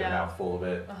fit. You get a Yeah. mouthful of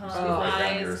it. Uh-huh. Just goes right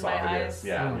down your Eyes, my esophagus. eyes.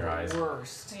 Yeah, in your eyes.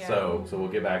 Worst. Yeah. So we'll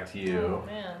get back to you. Oh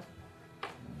man.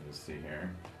 Let's see here.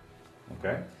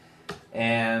 Okay.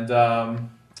 And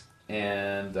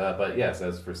but yes,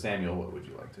 as for Samuel, what would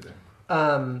you like to do?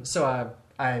 So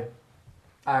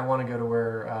I want to go to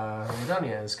where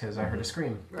Ladonia is because I heard a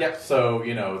scream. Yep. So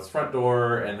it's front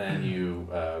door, and then you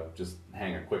just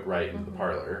hang a quick right into the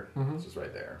parlor. It's just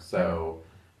right there. So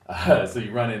so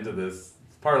you run into this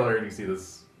parlor, and you see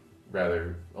this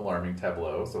rather alarming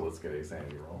tableau. So let's get a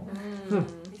sanity roll.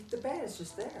 The bed is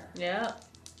just there. Yeah.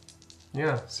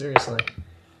 Yeah, seriously.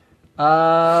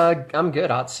 I'm good.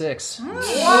 Hot 6.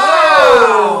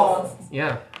 Wow!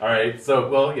 Yeah. All right. So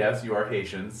well, yes, you are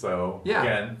Haitian. So Yeah.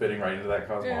 again, fitting right into that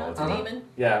Yeah. It's cosmology. a demon.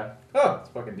 Yeah. Oh, it's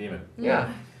a fucking demon. Yeah.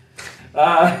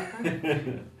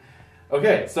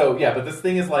 Okay, so yeah, but this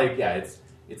thing is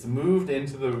It's moved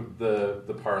into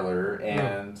the parlor,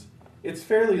 and it's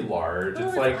fairly large. What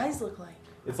It's do like his eyes look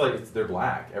like? they're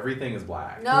black. Everything is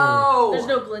black. No. There's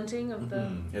no glinting of the.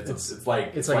 It's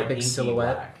like a big inky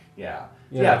silhouette. black. Yeah.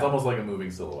 Yeah. Yeah, it's almost like a moving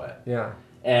silhouette. Yeah.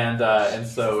 And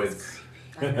so it's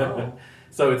I know.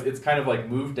 so it's kind of like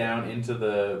moved down into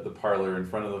the parlor in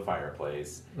front of the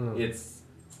fireplace. It's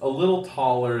a little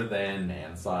taller than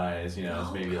man size.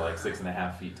 It's maybe like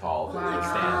 6.5 feet tall if it Wow. would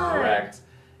stand erect.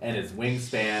 And its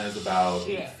wingspan is about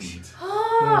 8 feet.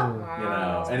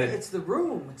 And It's the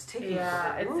room. It's taking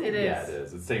Yeah, up the room. it is. Yeah, it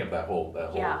is. It's taking up that whole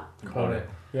Yeah. component.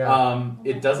 Yeah.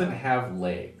 It doesn't have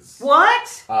legs.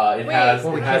 What? It Wait. has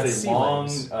Well, we it can't has see a long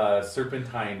legs.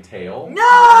 serpentine tail No!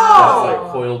 that's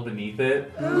like coiled beneath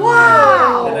it.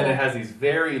 Wow! And then it has these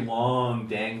very long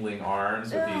dangling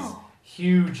arms with these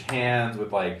huge hands with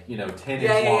 10-inch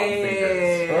long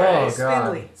fingers. Oh, Right? God.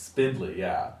 Spindly. Spindly,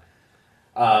 yeah.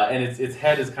 And its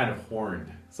head is kind of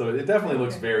horned, so it definitely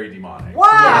looks very demonic. Wow!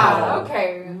 Yeah,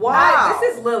 okay. Wow.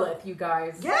 This is Lilith, you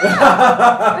guys. Yeah!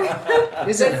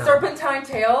 Is The it now? serpentine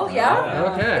tail,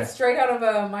 yeah. Okay. It's straight out of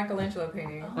a Michelangelo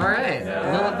painting. All right.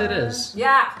 Yeah. Lilith it is.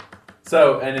 Yeah.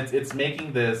 So, and it's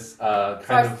making this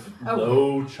kind of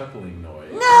low chuckling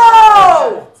noise.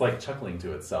 No! It's like chuckling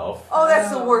to itself Oh, that's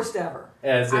the worst ever.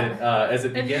 as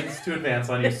it begins to advance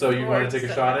on you. So you want to take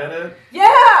a shot at it? Yeah!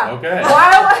 Okay.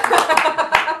 Wow.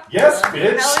 Yes,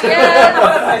 bitch. Hell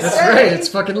yes! That's right. It's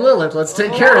fucking Lilith. Let's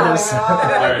take care of this. All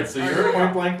right. So you're at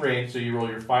point blank range. So you roll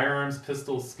your firearms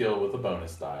pistol skill with a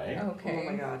bonus die. Okay.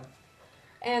 Oh my god.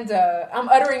 And I'm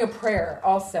uttering a prayer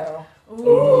also.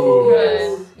 Ooh.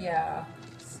 Good. Yeah.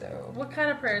 So. What kind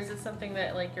of prayer? Is it something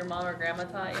that your mom or grandma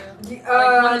taught you? Like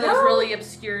Uh, one of those no. really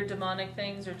obscure demonic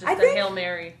things, or just I a think- Hail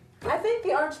Mary? I think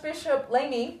the Archbishop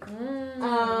Laney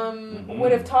Mhm.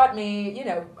 would have taught me,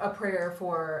 a prayer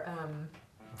for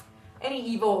any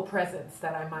evil presence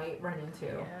that I might run into.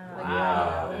 Yeah. Like,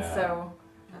 Wow. and Yeah. so,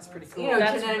 That's pretty cool.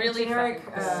 That's generic, really generic.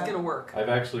 fucking This is gonna work. I've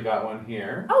actually got one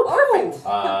here. Oh, perfect.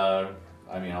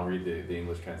 I'll read the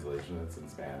English translation. It's in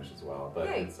Spanish as well. But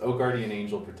Yay. it's, "O guardian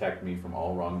angel, protect me from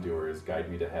all wrongdoers, guide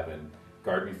me to heaven,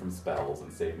 guard me from spells,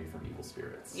 and save me from evil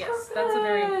spirits." Yes, that's a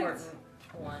very Perfect. important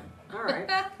one. All right.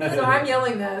 So I'm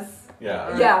yelling this.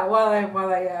 Yeah. Yeah, while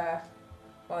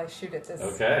I shoot at this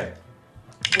Okay.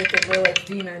 wicked Lilith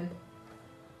demon.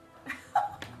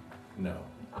 No.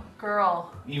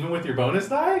 Girl. Even with your bonus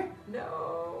die?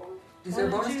 No. Is there a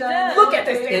Why bonus did you die? do that? Look at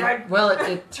this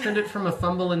thing. It turned it from a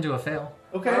fumble into a fail.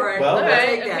 Okay. All right. Well, We'll Okay,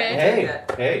 take that. okay. We'll hey, take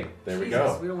that. hey, there we Jesus,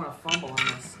 go. We don't want to fumble on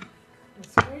this.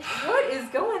 What is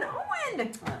going on? I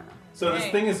don't know. So this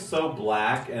Dang. thing is so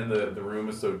black and the room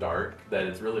is so dark that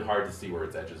it's really hard to see where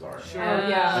its edges are. Sure. Oh,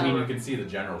 yeah. I mean, you can see the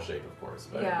general shape, of course,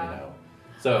 but Yeah.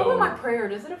 So What about my prayer?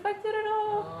 Does it affect it at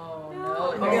all? Oh No.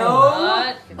 no! It's No.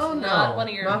 not. It's Oh, no. not one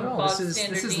of your Not at all. bog This is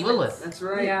standard demons. Lilith. That's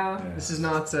right. Yeah. This is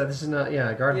not garden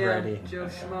Yeah, variety. Joe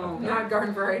Schmo. Not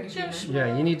garden variety demon.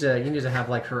 Yeah, you need to have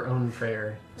like her own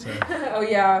prayer. So Oh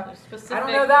yeah. There's specific I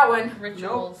don't know that one.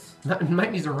 rituals.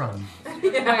 might need to run.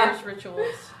 Requires rituals.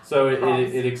 So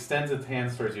it extends its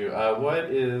hands towards you. What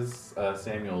is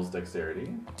Samuel's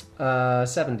dexterity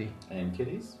 70. and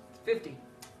Kitty's? 50.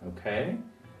 Okay.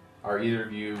 Are either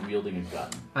of you wielding a gun?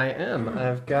 I am.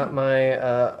 I've got my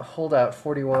holdout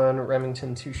 41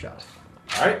 Remington 2-shot.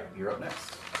 All right, you're up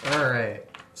next. All right.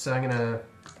 So I'm gonna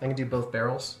do both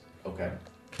barrels Okay,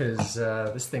 because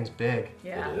this thing's big.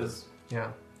 Yeah. it is. Yeah.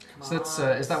 So that's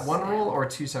is that one roll or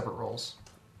two separate rolls?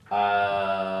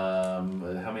 How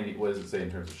many? What does it say in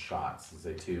terms of shots? Does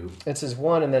it say 2? It says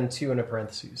 1 and then 2 in a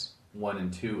parentheses. 1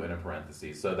 and 2 in a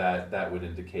parenthesis. So that would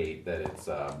indicate that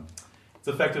it's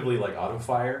effectively like auto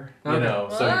fire. You Okay. know,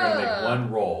 so you're gonna make Ah.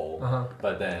 one roll, Uh-huh.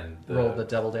 but then Roll the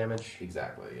double damage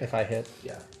exactly. Yeah. if I hit.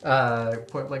 Yeah.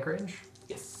 Point blank range.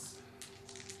 Yes.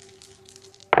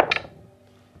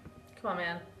 Come on,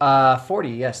 man. 40.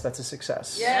 Yes, that's a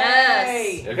success.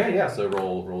 Yes. Okay. Yeah. So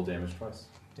roll damage twice.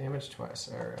 Damage twice.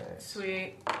 All right.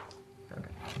 Sweet.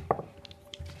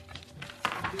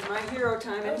 Do my hero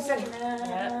time in a second.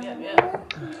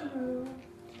 Yep.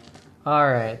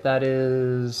 All right. That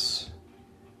is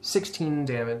 16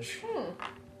 damage.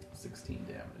 16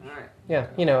 damage. All right.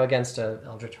 Yeah, against a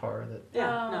eldritch horror that.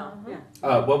 Yeah. No.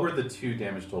 Yeah. What were the 2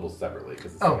 damage totals separately?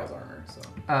 Because this Oh. thing has armor. So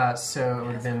So it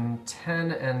would have been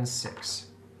 10 and 6.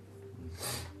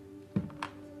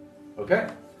 okay.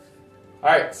 All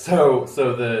right. So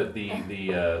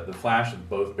the flash of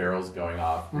both barrels going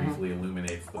off briefly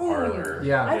illuminates the parlor.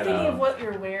 Yeah. I'm you thinking know. of what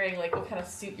you're wearing, like what kind of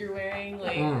suit you're wearing,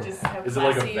 like just how Is it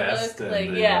like a classy you vest? look. And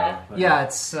Like the, yeah. Yeah,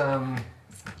 it's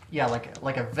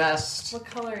like a vest. What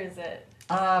color is it?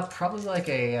 Probably like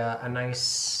a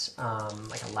nice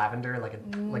like a lavender, like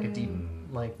a deep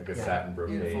like a satin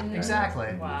brocade. kind of.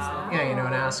 Exactly. Wow. Yeah,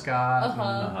 an ascot.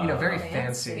 Uh-huh. And, very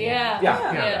fancy. Yeah.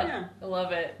 Yeah. I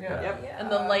love it. Yeah. Yep.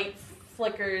 And the light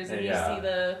flickers, and you see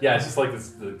the. Yeah, it's just like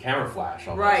the camera flash.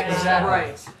 Almost. Right. Exactly.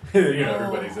 Right.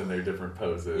 Everybody's in their different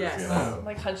poses. Yes.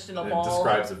 Like hunched in a It ball.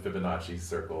 describes a Fibonacci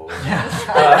circle.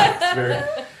 It's very,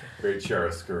 very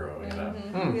chiaroscuro,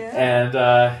 Mm-hmm.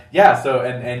 Yeah. And so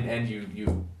and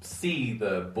you see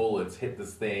the bullets hit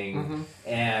this thing,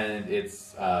 and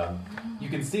it's you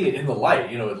can see it in the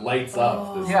light. It lights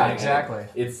up. This Yeah, thing. exactly.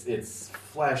 Its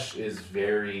flesh is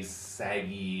very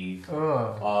saggy.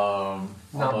 Not almost-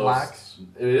 black?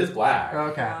 It is black.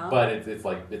 Okay. But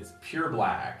it's pure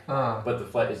black. But the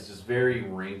flesh is just very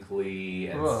wrinkly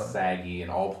and saggy in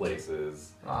all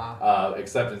places.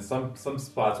 Except in some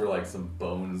spots where like some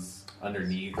bones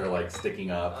underneath are like sticking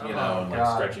up, and like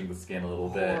God. stretching the skin a little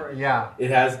bit. Horrid. Yeah. It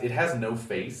has no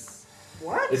face.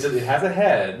 What? It has a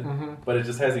head, Mm-hmm. but it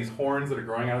just has these horns that are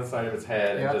growing out of the side of its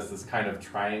head, Yep. and just this kind of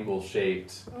triangle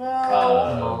shaped,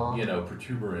 Aw.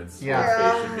 protuberance. Yeah.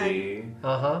 Where its face should be.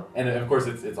 Uh-huh. And of course,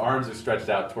 its arms are stretched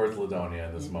out towards Ladonia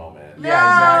in this moment. No,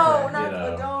 Yeah, exactly. not You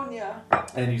know.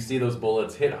 Ladonia. And you see those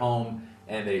bullets hit home,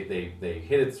 and they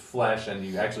hit its flesh, and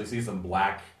you actually see some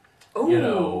black,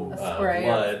 Ooh. A spray.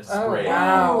 blood spray.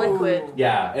 wow. Liquid.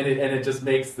 Yeah, and it just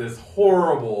makes this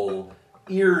horrible,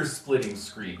 ear-splitting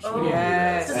screech when you hear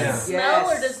Yes. Does this. it Yeah. smell,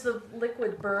 or Yes. does the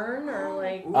liquid burn, or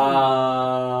like?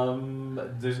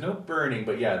 There's no burning,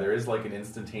 but yeah, there is like an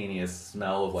instantaneous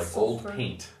smell of like old Sulfur.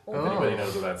 paint. Oh. If anybody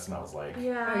knows what that smells like.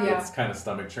 Yeah. Yeah. It's kind of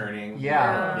stomach churning.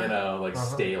 Yeah. Like Uh-huh.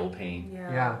 stale paint.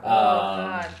 Yeah. Oh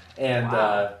God. And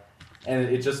Wow. and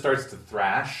it just starts to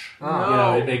thrash.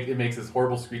 Oh. It makes this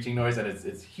horrible screeching noise, and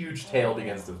its huge tail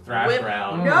begins to thrash Whip.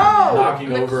 around, No. knocking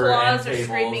And the over claws end are tables.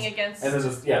 scraping against. And then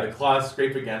the claws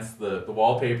scrape against the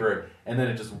wallpaper, and then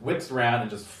it just whips around and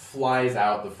just flies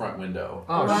out the front window.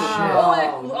 Oh,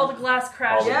 Wow. all the glass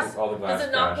crashes. All the glass Does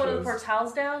it knock one of the crashes.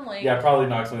 portals down? Like. Yeah, probably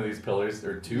knocks one of these pillars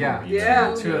or two. Yeah. even,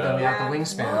 Yeah. Two of them, you know? the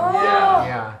wingspan. Whoa. Yeah.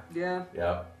 Yeah. Yeah.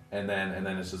 Yep. And then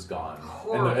it's just gone.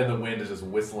 Horrible. And the wind is just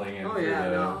whistling in Oh, yeah,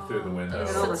 no. through the window. And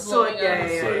And all the It's soot. blowing Yeah, up. yeah,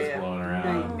 The yeah, soot is yeah. blowing around.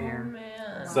 Oh Nightmare.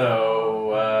 man.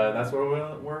 So that's where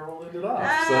we'll end it off.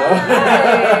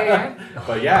 Hey. So,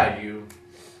 but yeah, you.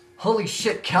 Holy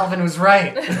shit, Calvin was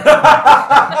right. Calvin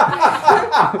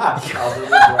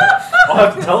was right. I'll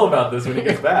have to tell about this when he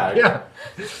gets back. Yeah.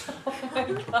 Oh my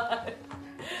God.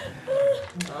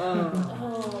 Oh.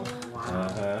 Oh.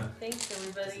 Uh-huh. Thanks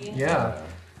everybody. Yeah.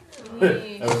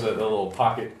 We- That was a little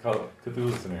pocket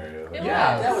Cthulhu scenario. It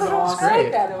Yeah. That was That's awesome.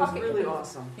 great. That was really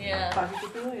awesome. Yeah. Pocket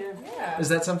Cthulhu, yeah. Yeah. Is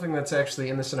that something that's actually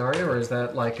in the scenario, or is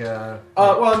that like a...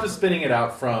 Well, I'm just spinning it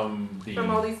out from the From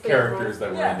all these characters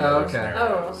that were Yeah. in the Oh, other okay.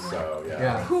 scenarios. Oh. So yeah.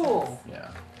 Yeah. Cool. Yeah.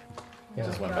 Yeah.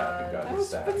 Just went back and got That his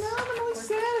was stats. phenomenally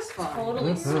satisfying.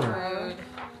 Totally Mhm. screwed.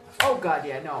 Oh god,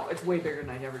 yeah, no, it's way bigger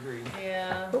than I'd ever dreamed.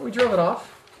 Yeah. But we drove it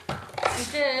off. You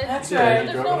did. That's You right. did,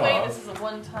 you There's drove no it way off. this is a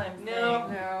one-time thing. No.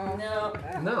 No. No.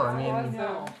 No, I mean,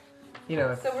 No.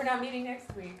 if So we're not meeting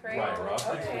next week, right? Right, we're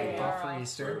off next Okay. week. off for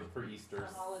Easter. For Easter.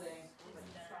 Holiday.